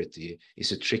 severity,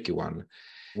 is a tricky one.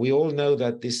 We all know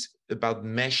that this about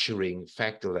measuring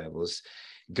factor levels,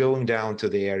 going down to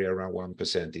the area around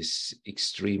 1% is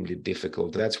extremely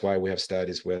difficult. That's why we have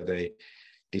studies where they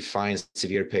define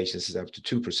severe patients as up to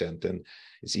 2%, and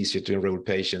it's easier to enroll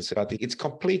patients. But it's a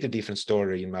completely different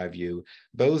story, in my view,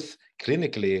 both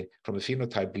clinically from a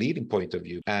phenotype bleeding point of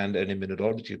view and an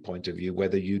immunology point of view,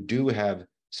 whether you do have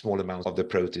small amounts of the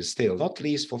protein still, not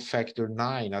least for factor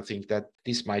IX. I think that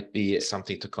this might be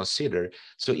something to consider.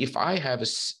 So if I have a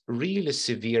really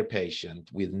severe patient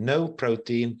with no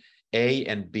protein, A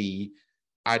and B,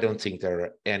 I don't think there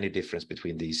are any difference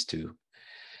between these two.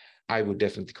 I would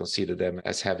definitely consider them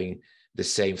as having the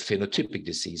same phenotypic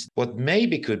disease. What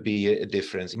maybe could be a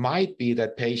difference might be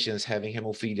that patients having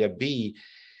hemophilia B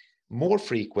more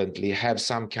frequently have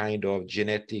some kind of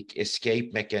genetic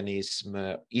escape mechanism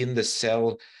in the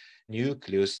cell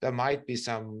nucleus. There might be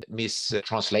some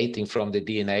mistranslating from the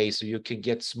DNA, so you can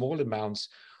get small amounts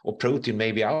of protein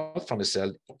maybe out from a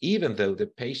cell, even though the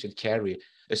patient carry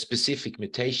a specific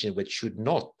mutation which should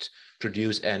not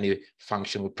produce any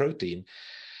functional protein.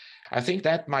 I think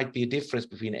that might be a difference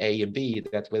between A and B,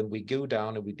 that when we go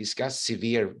down and we discuss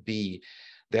severe B,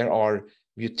 there are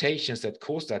mutations that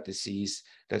cause that disease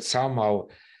that somehow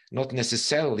not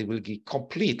necessarily will be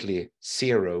completely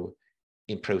zero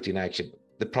in protein action.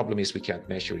 The problem is we can't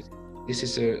measure it. This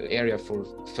is an area for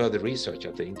further research,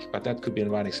 I think, but that could be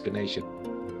one explanation.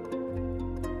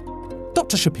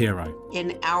 Dr. Shapiro.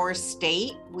 In our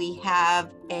state, we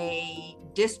have a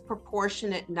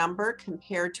disproportionate number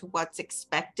compared to what's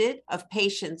expected of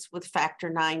patients with factor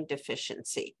IX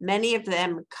deficiency. Many of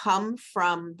them come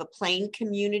from the plain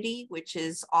community, which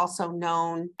is also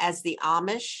known as the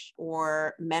Amish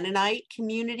or Mennonite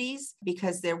communities,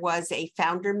 because there was a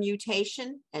founder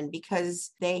mutation, and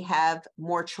because they have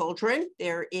more children,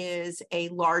 there is a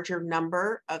larger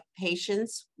number of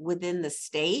patients within the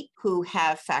state who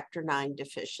have factor IX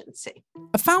deficiency.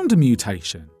 A founder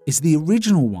mutation is the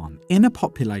original one in a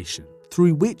population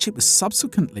through which it was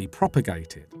subsequently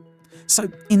propagated. So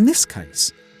in this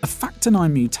case, a factor IX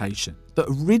mutation that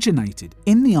originated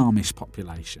in the Amish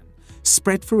population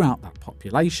spread throughout that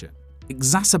population,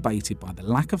 exacerbated by the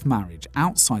lack of marriage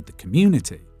outside the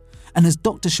community, and as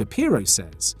Dr. Shapiro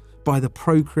says, by the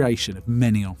procreation of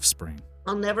many offspring.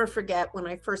 I'll never forget when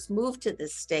I first moved to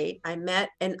this state, I met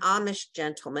an Amish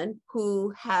gentleman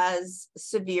who has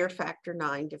severe factor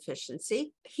IX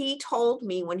deficiency. He told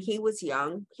me when he was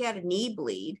young, he had a knee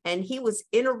bleed and he was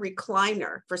in a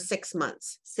recliner for 6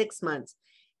 months.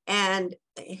 And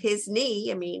his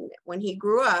knee, when he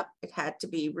grew up, it had to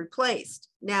be replaced.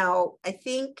 Now, I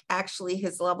think actually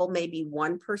his level may be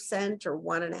 1% or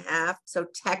 1.5%. So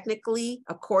technically,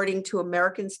 according to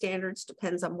American standards,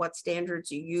 depends on what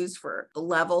standards you use for the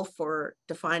level for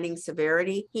defining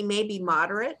severity. He may be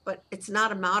moderate, but it's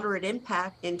not a moderate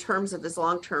impact in terms of his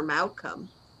long-term outcome.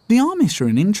 The Amish are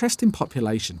an interesting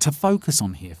population to focus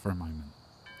on here for a moment.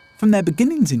 From their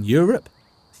beginnings in Europe,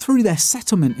 through their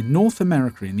settlement in North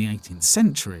America in the 18th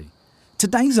century,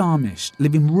 Today's Amish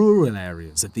live in rural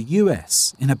areas of the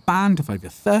US in a band of over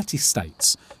 30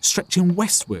 states, stretching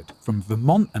westward from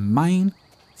Vermont and Maine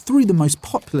through the most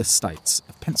populous states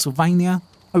of Pennsylvania,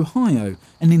 Ohio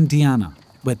and Indiana,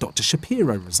 where Dr.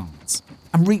 Shapiro resides,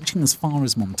 and reaching as far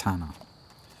as Montana.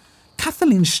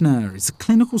 Kathleen Schnurr is a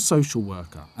clinical social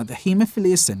worker at the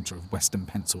Hemophilia Centre of Western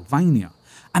Pennsylvania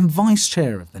and vice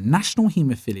chair of the National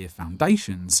Hemophilia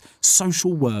Foundation's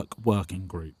Social Work Working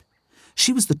Group.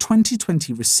 She was the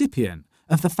 2020 recipient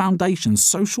of the Foundation's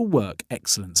Social Work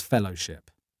Excellence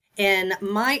Fellowship. In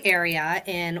my area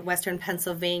in Western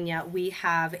Pennsylvania, we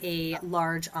have a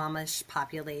large Amish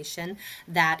population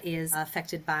that is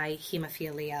affected by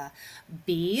hemophilia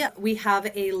B. We have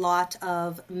a lot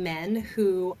of men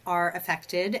who are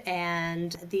affected,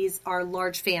 and these are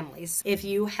large families. If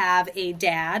you have a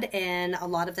dad and a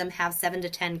lot of them have 7 to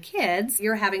 10 kids,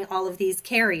 you're having all of these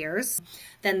carriers.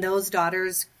 Then those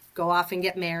daughters go off and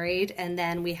get married, and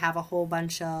then we have a whole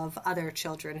bunch of other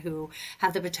children who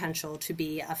have the potential to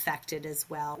be affected as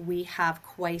well. We have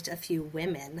quite a few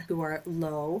women who are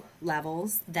low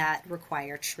levels that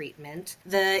require treatment.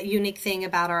 The unique thing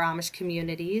about our Amish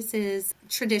communities is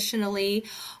traditionally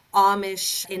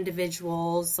Amish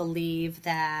individuals believe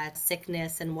that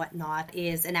sickness and whatnot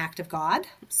is an act of God,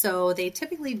 so they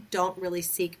typically don't really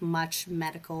seek much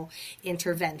medical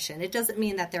intervention. It doesn't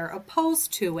mean that they're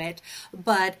opposed to it,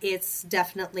 but it's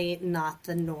definitely not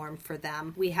the norm for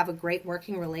them. We have a great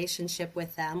working relationship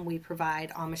with them. We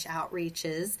provide Amish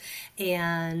outreaches,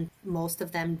 and most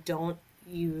of them don't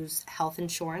use health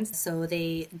insurance, so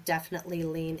they definitely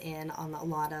lean in on a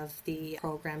lot of the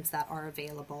programs that are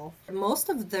available. Most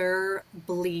of their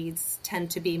bleeds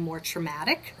tend to be more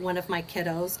traumatic. One of my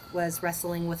kiddos was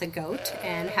wrestling with a goat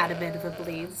and had a bit of a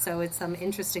bleed, so it's some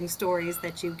interesting stories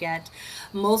that you get.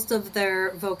 Most of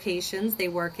their vocations, they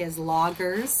work as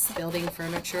loggers, building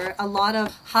furniture, a lot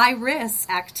of high-risk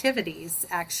activities,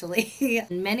 actually.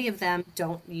 Many of them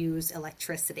don't use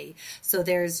electricity, so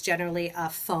there's generally a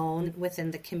phone within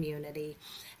the community,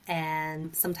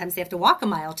 and sometimes they have to walk a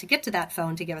mile to get to that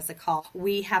phone to give us a call.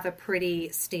 We have a pretty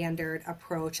standard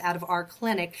approach out of our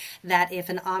clinic that if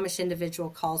an Amish individual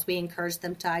calls, we encourage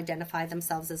them to identify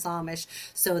themselves as Amish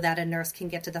so that a nurse can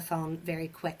get to the phone very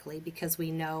quickly, because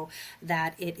we know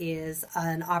that it is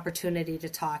an opportunity to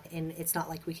talk and it's not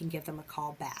like we can give them a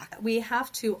call back. We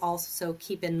have to also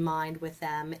keep in mind with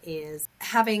them is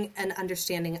having an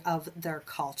understanding of their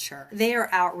culture. They are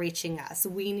outreaching us.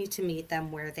 We need to meet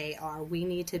them where they are. We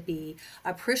need to be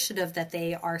appreciative that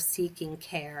they are seeking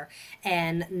care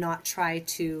and not try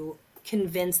to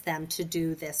convince them to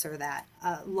do this or that.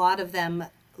 A lot of them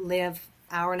live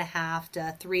hour and a half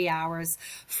to 3 hours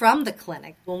from the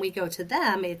clinic. When we go to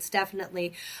them, it's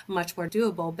definitely much more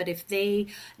doable. But if they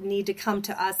need to come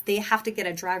to us, they have to get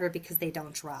a driver because they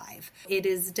don't drive. It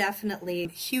is definitely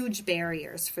huge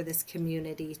barriers for this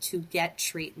community to get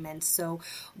treatment. So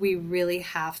we really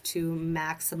have to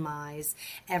maximize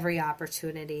every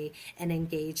opportunity and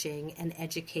engaging and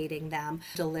educating them,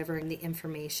 delivering the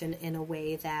information in a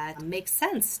way that makes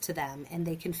sense to them and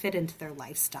they can fit into their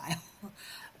lifestyle.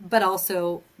 But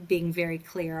also being very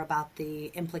clear about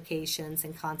the implications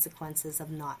and consequences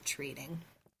of not treating.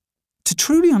 To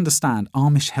truly understand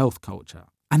Amish health culture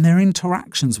and their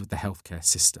interactions with the healthcare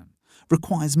system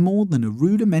requires more than a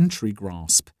rudimentary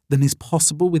grasp than is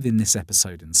possible within this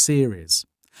episode and series.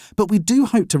 But we do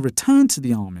hope to return to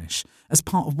the Amish as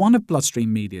part of one of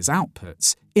Bloodstream Media's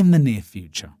outputs in the near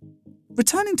future.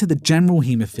 Returning to the general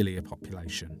haemophilia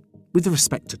population, with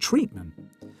respect to treatment,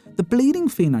 the bleeding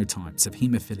phenotypes of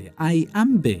haemophilia A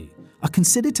and B are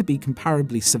considered to be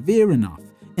comparably severe enough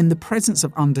in the presence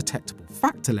of undetectable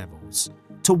factor levels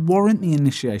to warrant the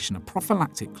initiation of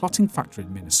prophylactic clotting factor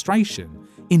administration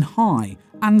in high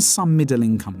and some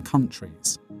middle-income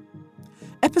countries.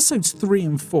 Episodes 3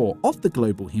 and 4 of the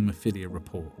Global Hemophilia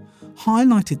Report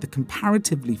highlighted the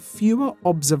comparatively fewer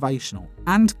observational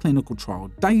and clinical trial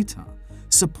data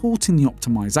supporting the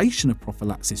optimisation of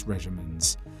prophylaxis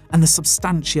regimens and the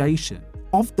substantiation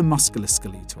of the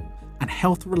musculoskeletal and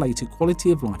health-related quality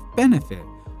of life benefit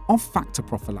of factor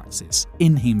prophylaxis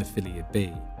in haemophilia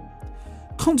B.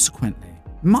 Consequently,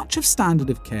 much of standard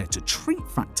of care to treat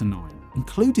factor IX,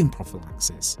 including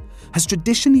prophylaxis, has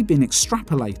traditionally been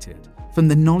extrapolated from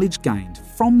the knowledge gained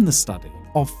from the study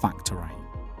of factor A.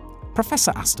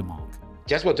 Professor Astermark.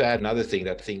 Just want to add another thing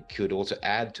that I think could also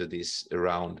add to this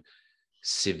around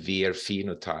severe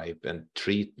phenotype and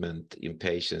treatment in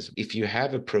patients. If you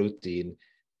have a protein,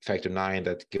 factor IX,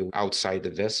 that go outside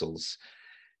the vessels,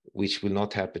 which will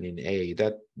not happen in A,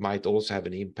 that might also have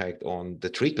an impact on the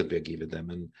treatment we're giving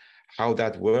them and how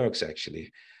that works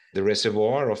actually. the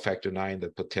reservoir of factor IX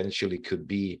that potentially could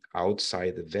be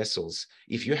outside the vessels.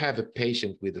 If you have a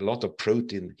patient with a lot of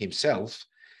protein himself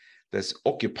that's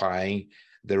occupying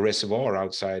the reservoir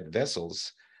outside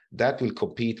vessels, that will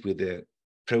compete with the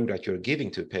product you're giving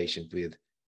to a patient with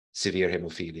severe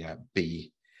hemophilia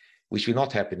B, which will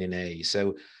not happen in A.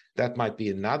 So that might be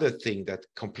another thing that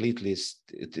completely is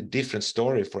a different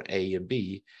story for A and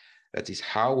B. That is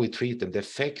how we treat them, the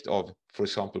effect of, for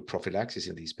example, prophylaxis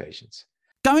in these patients.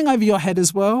 Going over your head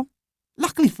as well?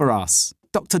 Luckily for us,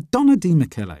 Dr. Donna Di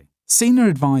Michele, Senior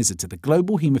Advisor to the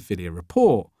Global Hemophilia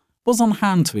Report, was on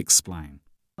hand to explain.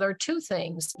 There are two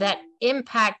things that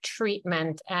impact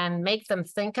treatment and make them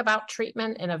think about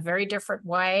treatment in a very different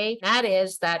way. That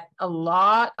is that a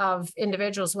lot of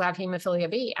individuals who have hemophilia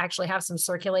B actually have some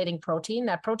circulating protein.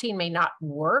 That protein may not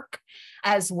work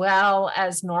as well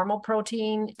as normal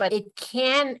protein, but it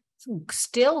can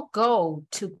still go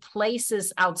to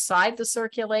places outside the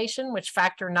circulation, which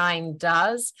factor IX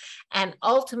does, and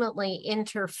ultimately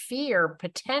interfere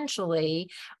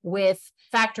potentially with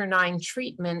factor IX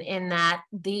treatment in that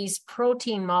these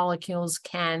protein molecules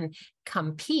can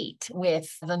compete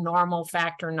with the normal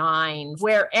factor IX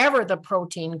wherever the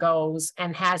protein goes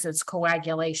and has its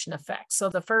coagulation effect. So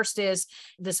the first is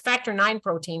this factor IX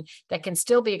protein that can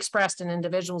still be expressed in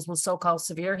individuals with so-called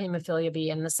severe hemophilia B.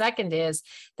 And the second is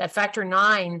that factor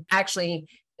IX actually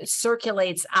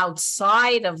circulates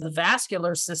outside of the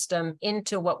vascular system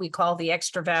into what we call the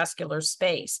extravascular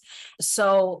space.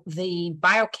 So the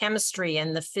biochemistry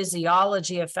and the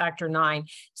physiology of factor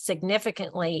IX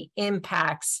significantly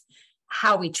impacts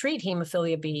how we treat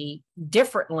hemophilia B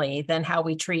differently than how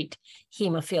we treat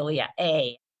hemophilia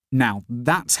A. Now,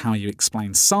 that's how you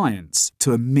explain science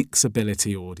to a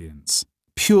mixability audience.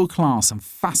 Pure class and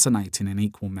fascinating in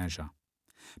equal measure.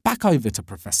 Back over to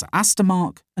Professor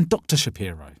Astermark and Dr.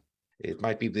 Shapiro. It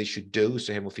might be they should dose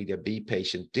a hemophilia B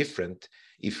patient different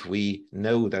if we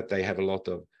know that they have a lot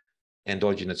of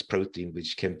endogenous protein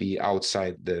which can be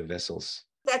outside the vessels.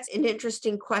 That's an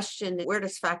interesting question. Where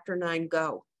does factor IX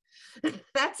go?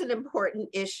 That's an important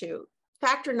issue.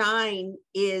 Factor IX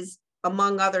is,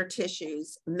 among other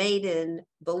tissues, made in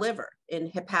the liver, in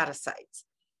hepatocytes.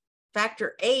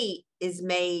 Factor VIII is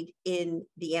made in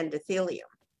the endothelium.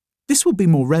 This will be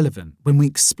more relevant when we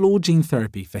explore gene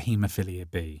therapy for hemophilia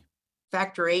B.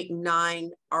 Factor VIII and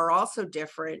IX are also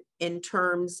different in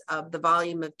terms of the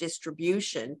volume of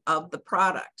distribution of the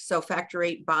product. So factor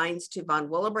VIII binds to von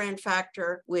Willebrand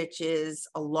factor, which is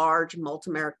a large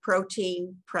multimeric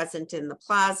protein present in the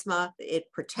plasma. It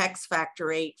protects factor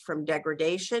VIII from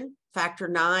degradation.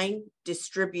 Factor IX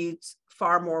distributes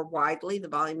far more widely. The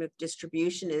volume of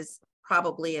distribution is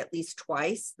probably at least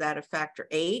twice that of factor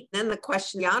VIII. Then the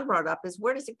question Jan brought up is,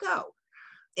 where does it go?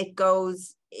 It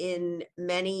goes in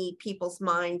many people's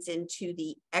minds into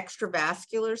the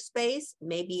extravascular space.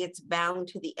 Maybe it's bound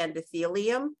to the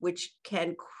endothelium, which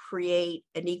can create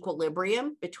an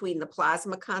equilibrium between the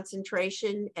plasma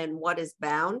concentration and what is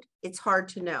bound. It's hard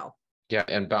to know. Yeah,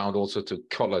 and bound also to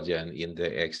collagen in the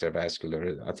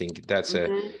extravascular. I think that's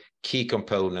a key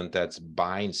component that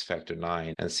binds factor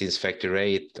IX. And since factor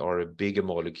VIII are a bigger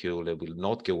molecule that will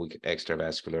not go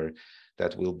extravascular,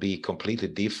 that will be completely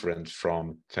different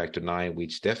from factor IX,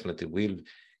 which definitely will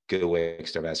go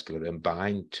extravascular and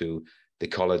bind to the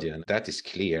collagen. That is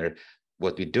clear.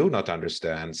 What we do not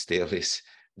understand still is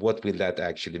what will that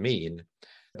actually mean.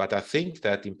 But I think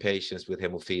that in patients with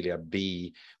hemophilia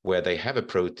B, where they have a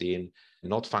protein,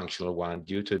 not functional one,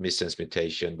 due to a missense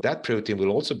mutation, that protein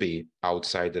will also be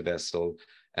outside the vessel,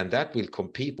 and that will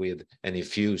compete with an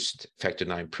infused factor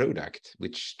IX product,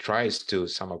 which tries to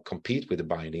somehow compete with the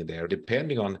binding there.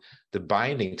 Depending on the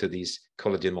binding to these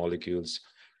collagen molecules,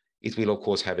 it will, of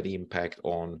course, have an impact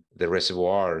on the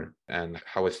reservoir and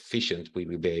how efficient we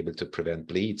will be able to prevent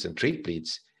bleeds and treat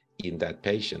bleeds in that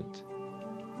patient.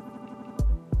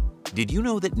 Did you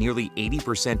know that nearly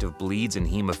 80% of bleeds in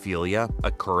hemophilia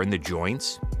occur in the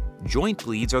joints? Joint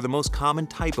bleeds are the most common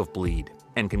type of bleed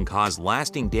and can cause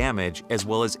lasting damage as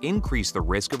well as increase the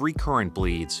risk of recurrent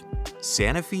bleeds.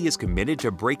 Sanofi is committed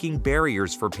to breaking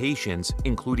barriers for patients,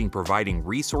 including providing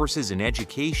resources and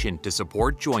education to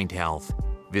support joint health.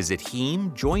 Visit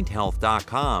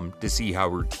HemeJointHealth.com to see how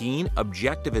routine,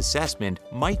 objective assessment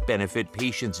might benefit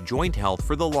patients' joint health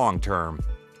for the long term.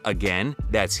 Again,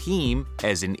 that's Heme,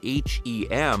 as in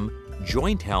H-E-M,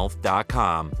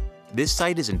 jointhealth.com. This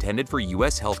site is intended for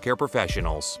U.S. healthcare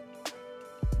professionals.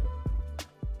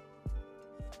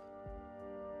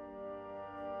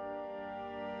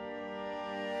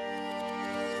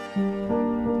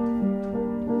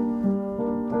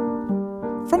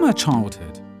 From her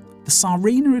childhood, the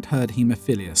Tsarina had heard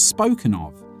haemophilia spoken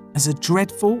of as a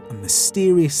dreadful and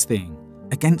mysterious thing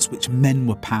against which men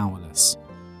were powerless.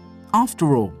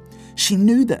 After all, she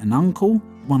knew that an uncle,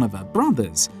 one of her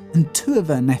brothers, and 2 of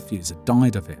her nephews had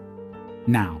died of it.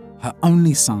 Now, her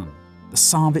only son, the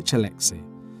Tsarevich Alexei,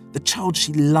 the child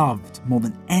she loved more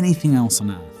than anything else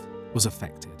on earth, was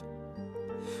affected.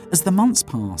 As the months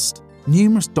passed,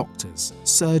 numerous doctors,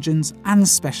 surgeons, and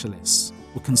specialists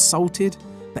were consulted,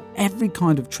 but every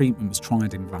kind of treatment was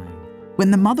tried in vain.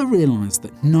 When the mother realised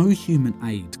that no human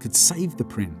aid could save the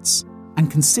prince, and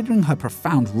considering her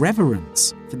profound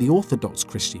reverence for the Orthodox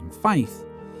Christian faith,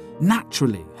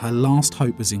 naturally her last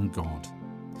hope was in God.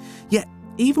 Yet,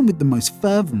 even with the most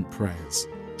fervent prayers,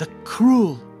 The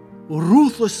cruel,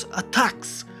 ruthless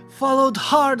attacks followed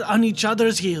hard on each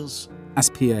other's heels. as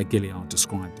Pierre Gilliard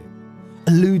described it,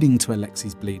 alluding to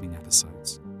Alexei's bleeding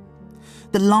episodes.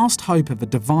 The last hope of a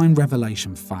divine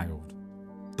revelation failed.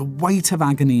 The weight of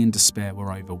agony and despair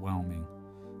were overwhelming.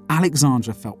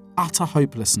 Alexandra felt utter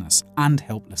hopelessness and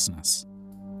helplessness.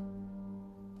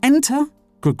 Enter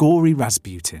Grigory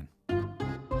Rasputin.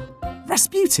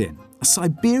 Rasputin, a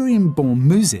Siberian-born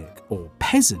muzhik or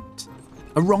peasant,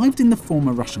 arrived in the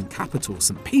former Russian capital,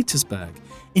 St. Petersburg,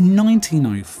 in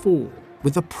 1904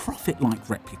 with a prophet-like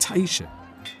reputation.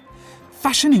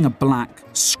 Fashioning a black,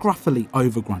 scruffily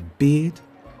overgrown beard,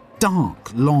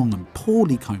 dark, long and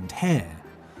poorly combed hair,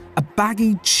 a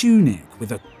baggy tunic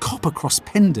with a copper-cross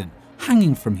pendant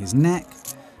hanging from his neck,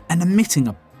 and emitting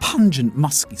a pungent,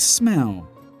 musky smell,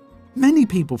 many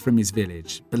people from his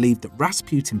village believed that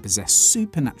Rasputin possessed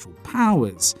supernatural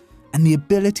powers and the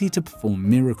ability to perform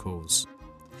miracles.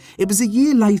 It was a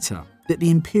year later that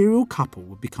the imperial couple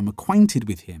would become acquainted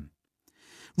with him.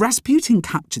 Rasputin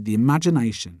captured the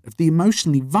imagination of the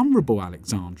emotionally vulnerable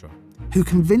Alexandra, who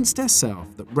convinced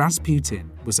herself that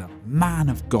Rasputin was a man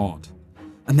of God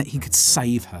and that he could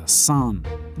save her son.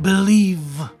 Believe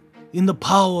in the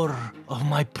power of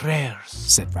my prayers,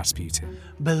 said Rasputin.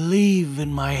 Believe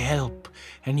in my help,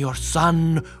 and your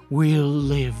son will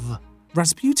live.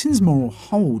 Rasputin's moral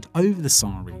hold over the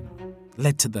Tsarina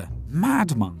led to the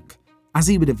Mad Monk, as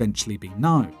he would eventually be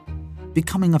known,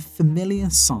 becoming a familiar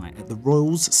sight at the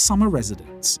royals' summer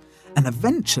residence, and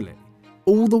eventually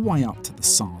all the way up to the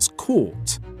Tsar's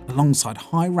court, alongside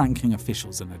high-ranking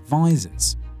officials and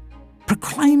advisors.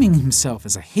 Proclaiming himself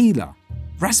as a healer,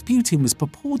 Rasputin was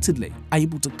purportedly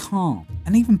able to calm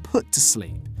and even put to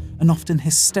sleep an often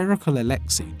hysterical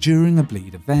Alexei during a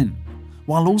bleed event,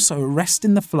 while also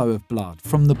arresting the flow of blood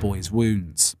from the boy's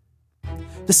wounds.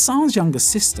 The Tsar's younger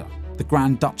sister, the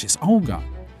Grand Duchess Olga,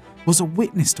 was a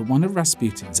witness to one of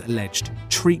Rasputin's alleged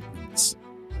treatments.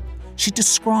 She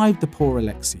described the poor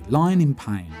Alexei lying in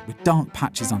pain with dark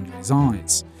patches under his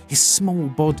eyes, his small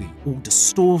body all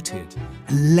distorted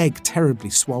and leg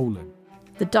terribly swollen.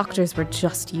 The doctors were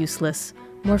just useless,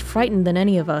 more frightened than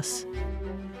any of us.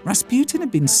 Rasputin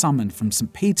had been summoned from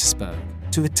St. Petersburg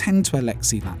to attend to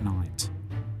Alexei that night.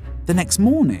 The next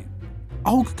morning,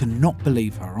 Olga could not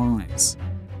believe her eyes.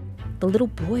 The little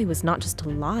boy was not just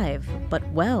alive, but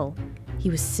well. He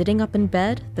was sitting up in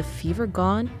bed, the fever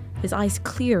gone, his eyes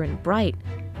clear and bright,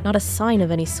 not a sign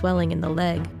of any swelling in the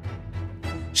leg.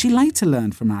 She later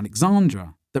learned from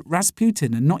Alexandra that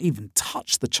Rasputin had not even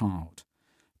touched the child,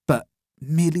 but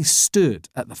merely stood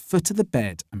at the foot of the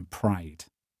bed and prayed.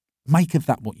 Make of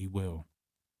that what you will.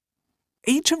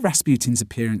 Each of Rasputin's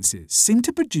appearances seemed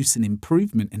to produce an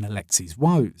improvement in Alexei's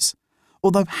woes,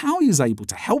 although how he was able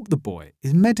to help the boy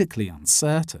is medically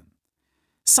uncertain.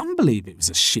 Some believe it was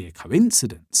a sheer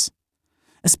coincidence.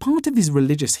 As part of his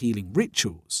religious healing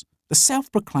rituals, the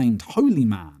self-proclaimed holy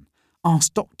man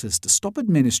asked doctors to stop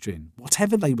administering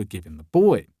whatever they were giving the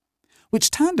boy,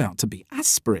 which turned out to be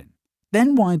aspirin,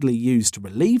 then widely used to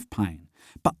relieve pain,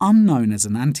 but unknown as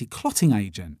an anti-clotting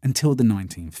agent until the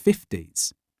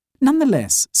 1950s.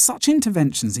 Nonetheless, such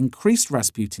interventions increased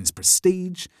Rasputin's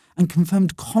prestige and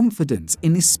confirmed confidence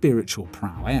in his spiritual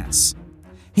prowess.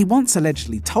 He once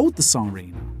allegedly told the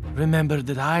Tsarina, Remember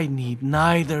that I need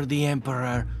neither the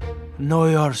Emperor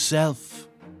nor yourself.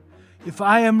 If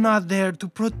I am not there to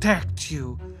protect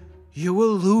you, you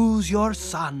will lose your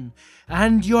son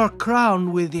and your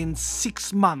crown within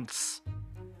 6 months.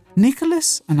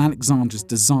 Nicholas and Alexandra's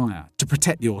desire to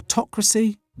protect the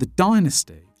autocracy, the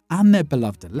dynasty, and their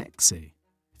beloved Alexei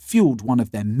fueled one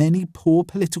of their many poor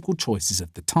political choices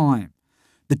of the time,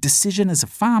 the decision as a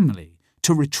family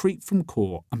to retreat from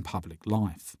court and public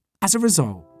life. As a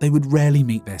result, they would rarely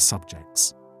meet their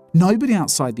subjects. Nobody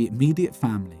outside the immediate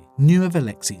family knew of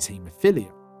Alexei's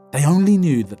haemophilia. They only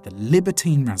knew that the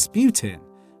libertine Rasputin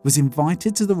was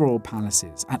invited to the royal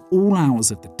palaces at all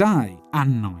hours of the day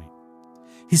and night.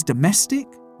 His domestic,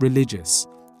 religious,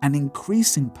 and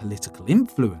increasing political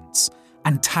influence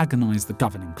antagonised the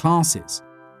governing classes,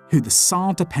 who the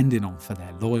Tsar depended on for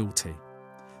their loyalty.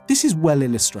 This is well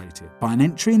illustrated by an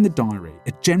entry in the diary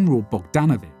of General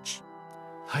Bogdanovich.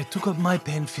 I took up my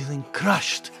pen feeling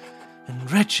crushed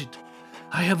and wretched.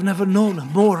 I have never known a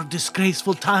more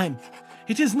disgraceful time.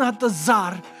 It is not the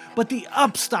Tsar, but the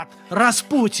upstart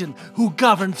Rasputin who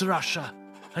governs Russia.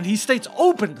 And he states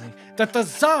openly that the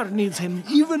Tsar needs him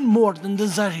even more than the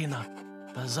Tsarina.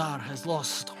 The Tsar has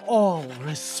lost all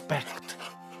respect.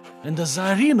 And the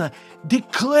Tsarina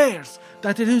declares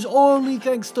that it is only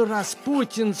thanks to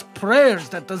Rasputin's prayers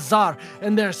that the Tsar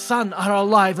and their son are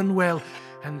alive and well.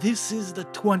 And this is the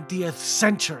 20th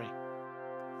century.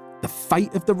 The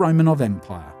fate of the Romanov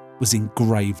Empire was in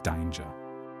grave danger.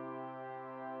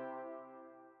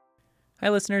 Hi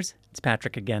listeners, it's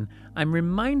Patrick again. I'm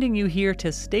reminding you here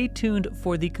to stay tuned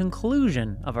for the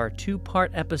conclusion of our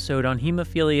 2-part episode on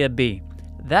Hemophilia B.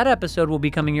 That episode will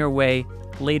be coming your way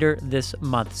later this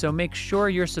month, so make sure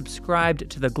you're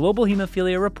subscribed to the Global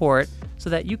Hemophilia Report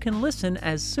so that you can listen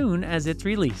as soon as it's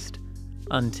released.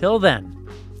 Until then.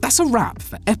 That's a wrap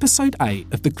for episode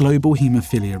 8 of the Global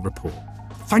Hemophilia Report.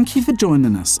 Thank you for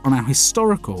joining us on our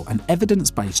historical and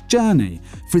evidence-based journey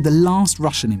through the last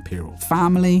Russian imperial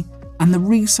family and the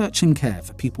research and care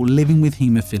for people living with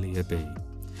Hemophilia B.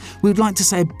 We would like to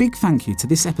say a big thank you to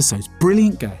this episode's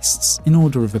brilliant guests in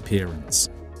order of appearance: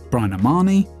 Brian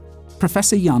Amani,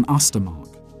 Professor Jan Ostermark,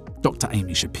 Dr.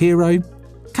 Amy Shapiro,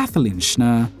 Kathleen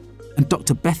Schnurr, and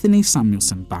Dr. Bethany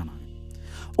Samuelson-Banno.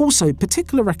 Also,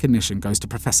 particular recognition goes to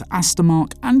Professor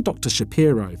Ostermark and Dr.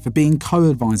 Shapiro for being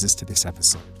co-advisors to this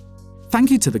episode.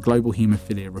 Thank you to the Global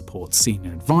Hemophilia Report's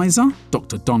Senior Advisor,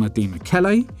 Dr. Donna D.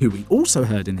 McKelley, who we also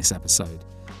heard in this episode,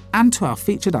 and to our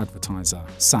featured advertiser,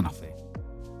 Sanofi.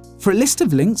 For a list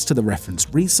of links to the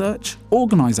referenced research,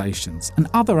 organisations and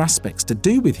other aspects to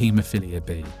do with Hemophilia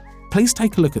B, please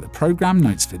take a look at the programme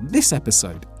notes for this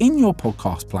episode in your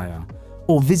podcast player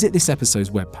or visit this episode's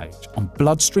webpage on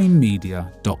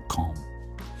bloodstreammedia.com.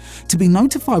 To be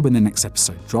notified when the next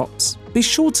episode drops, be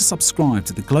sure to subscribe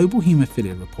to the Global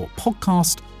Hemophilia Report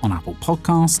podcast on Apple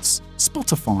Podcasts,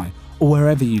 Spotify, or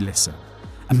wherever you listen.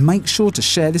 And make sure to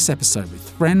share this episode with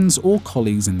friends or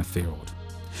colleagues in the field.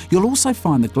 You'll also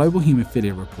find the Global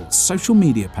Hemophilia Report's social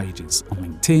media pages on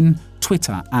LinkedIn,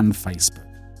 Twitter, and Facebook.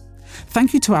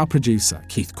 Thank you to our producer,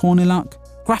 Keith Cornilluck,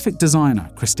 graphic designer,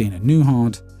 Christina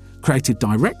Newhard, creative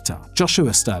director,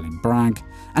 Joshua Sterling-Bragg,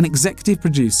 and executive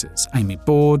producers, Amy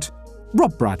Board,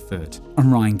 Rob Bradford,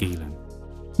 and Ryan Geelan.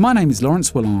 My name is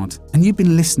Lawrence Willard, and you've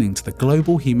been listening to the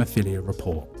Global Hemophilia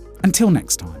Report. Until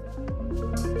next time.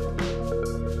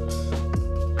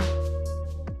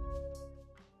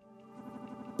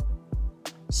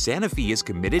 Sanofi is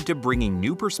committed to bringing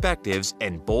new perspectives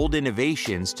and bold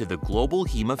innovations to the global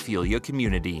hemophilia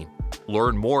community.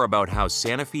 Learn more about how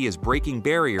Sanofi is breaking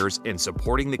barriers and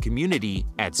supporting the community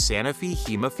at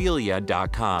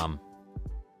sanofihemophilia.com.